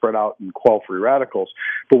kind of spread out and quell free radicals.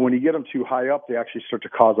 But when you get them too high up, they actually start to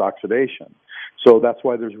cause oxidation. So that's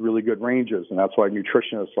why there's really good ranges, and that's why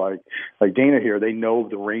nutritionists like Dana here, they know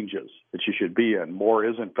the ranges that you should be in. More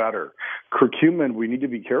isn't better. Curcumin, we need to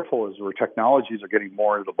be careful as our technologies are getting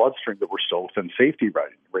more into the bloodstream that we're still within safety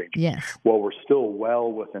ranges. Yes. Well, we're still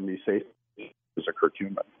well within these safety ranges of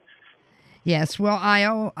curcumin. Yes, well,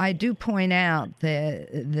 I do point out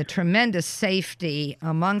the tremendous safety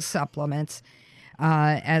among supplements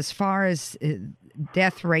as far as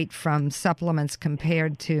death rate from supplements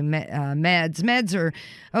compared to meds. Meds are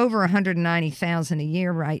over 190,000 a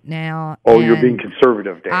year right now. Oh, you're being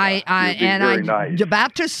conservative, Dana. I'm nice.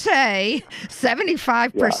 about to say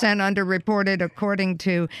 75% underreported according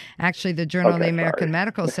to actually the Journal of the American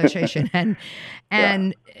Medical Association.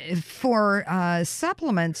 And for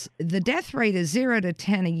supplements, the death rate is 0 to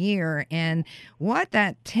 10 a year. And what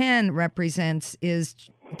that 10 represents is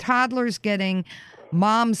toddlers getting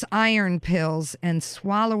mom's iron pills and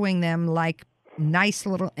swallowing them like nice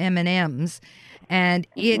little M&Ms. And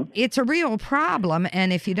it's a real problem.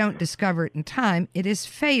 And if you don't discover it in time, it is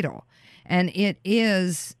fatal. And it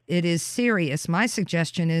is serious. My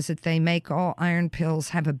suggestion is that they make all iron pills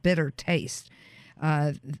have a bitter taste.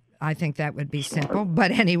 I think that would be simple.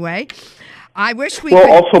 But anyway, I wish we could...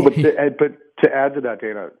 also, but to add to that,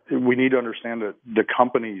 Dana, we need to understand that the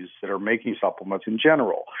companies that are making supplements in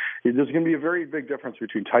general, there's going to be a very big difference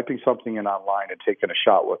between typing something in online and taking a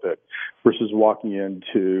shot with it versus walking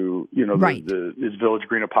into, the Village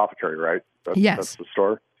Green Apothecary, right? Yes. That's the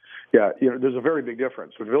store. Yeah, there's a very big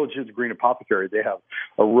difference. With Village Green Apothecary, they have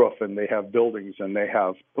a roof and they have buildings and they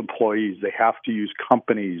have employees. They have to use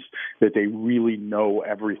companies that they really know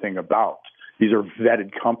everything about. These are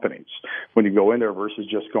vetted companies when you go in there versus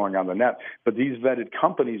just going on the net. But these vetted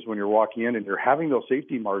companies, when you're walking in and you're having those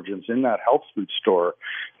safety margins in that health food store,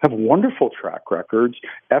 have wonderful track records,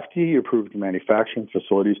 FDA-approved manufacturing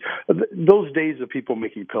facilities. Those days of people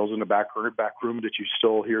making pills in the back room that you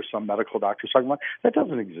still hear some medical doctors talking about, that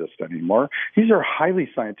doesn't exist anymore. These are highly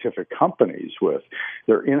scientific companies with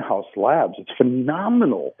their in-house labs. It's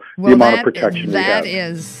phenomenal the amount of protection we have. That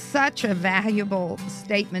is such a valuable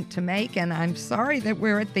statement to make, and I'm sorry that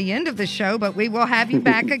we're at the end of the show, but we will have you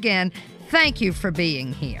back again. Thank you for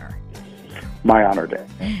being here. My honor,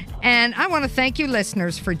 Dan. And I want to thank you,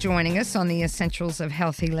 listeners, for joining us on the Essentials of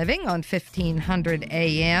Healthy Living on 1500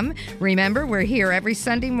 AM. Remember, we're here every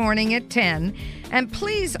Sunday morning at 10. And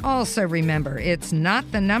please also remember, it's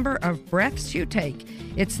not the number of breaths you take,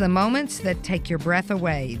 it's the moments that take your breath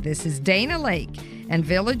away. This is Dana Laake and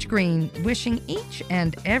Village Green wishing each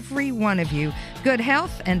and every one of you good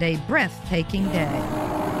health and a breathtaking day.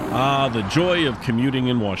 Ah, the joy of commuting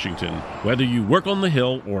in Washington. Whether you work on the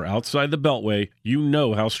Hill or outside the Beltway, you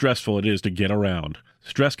know how stressful it is to get around.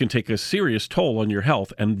 Stress can take a serious toll on your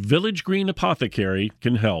health, and Village Green Apothecary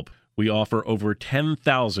can help. We offer over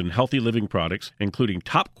 10,000 healthy living products, including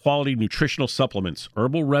top-quality nutritional supplements,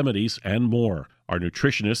 herbal remedies, and more. Our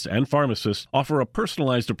nutritionists and pharmacists offer a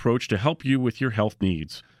personalized approach to help you with your health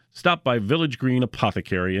needs. Stop by Village Green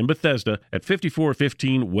Apothecary in Bethesda at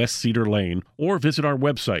 5415 West Cedar Lane or visit our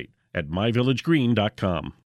website at myvillagegreen.com.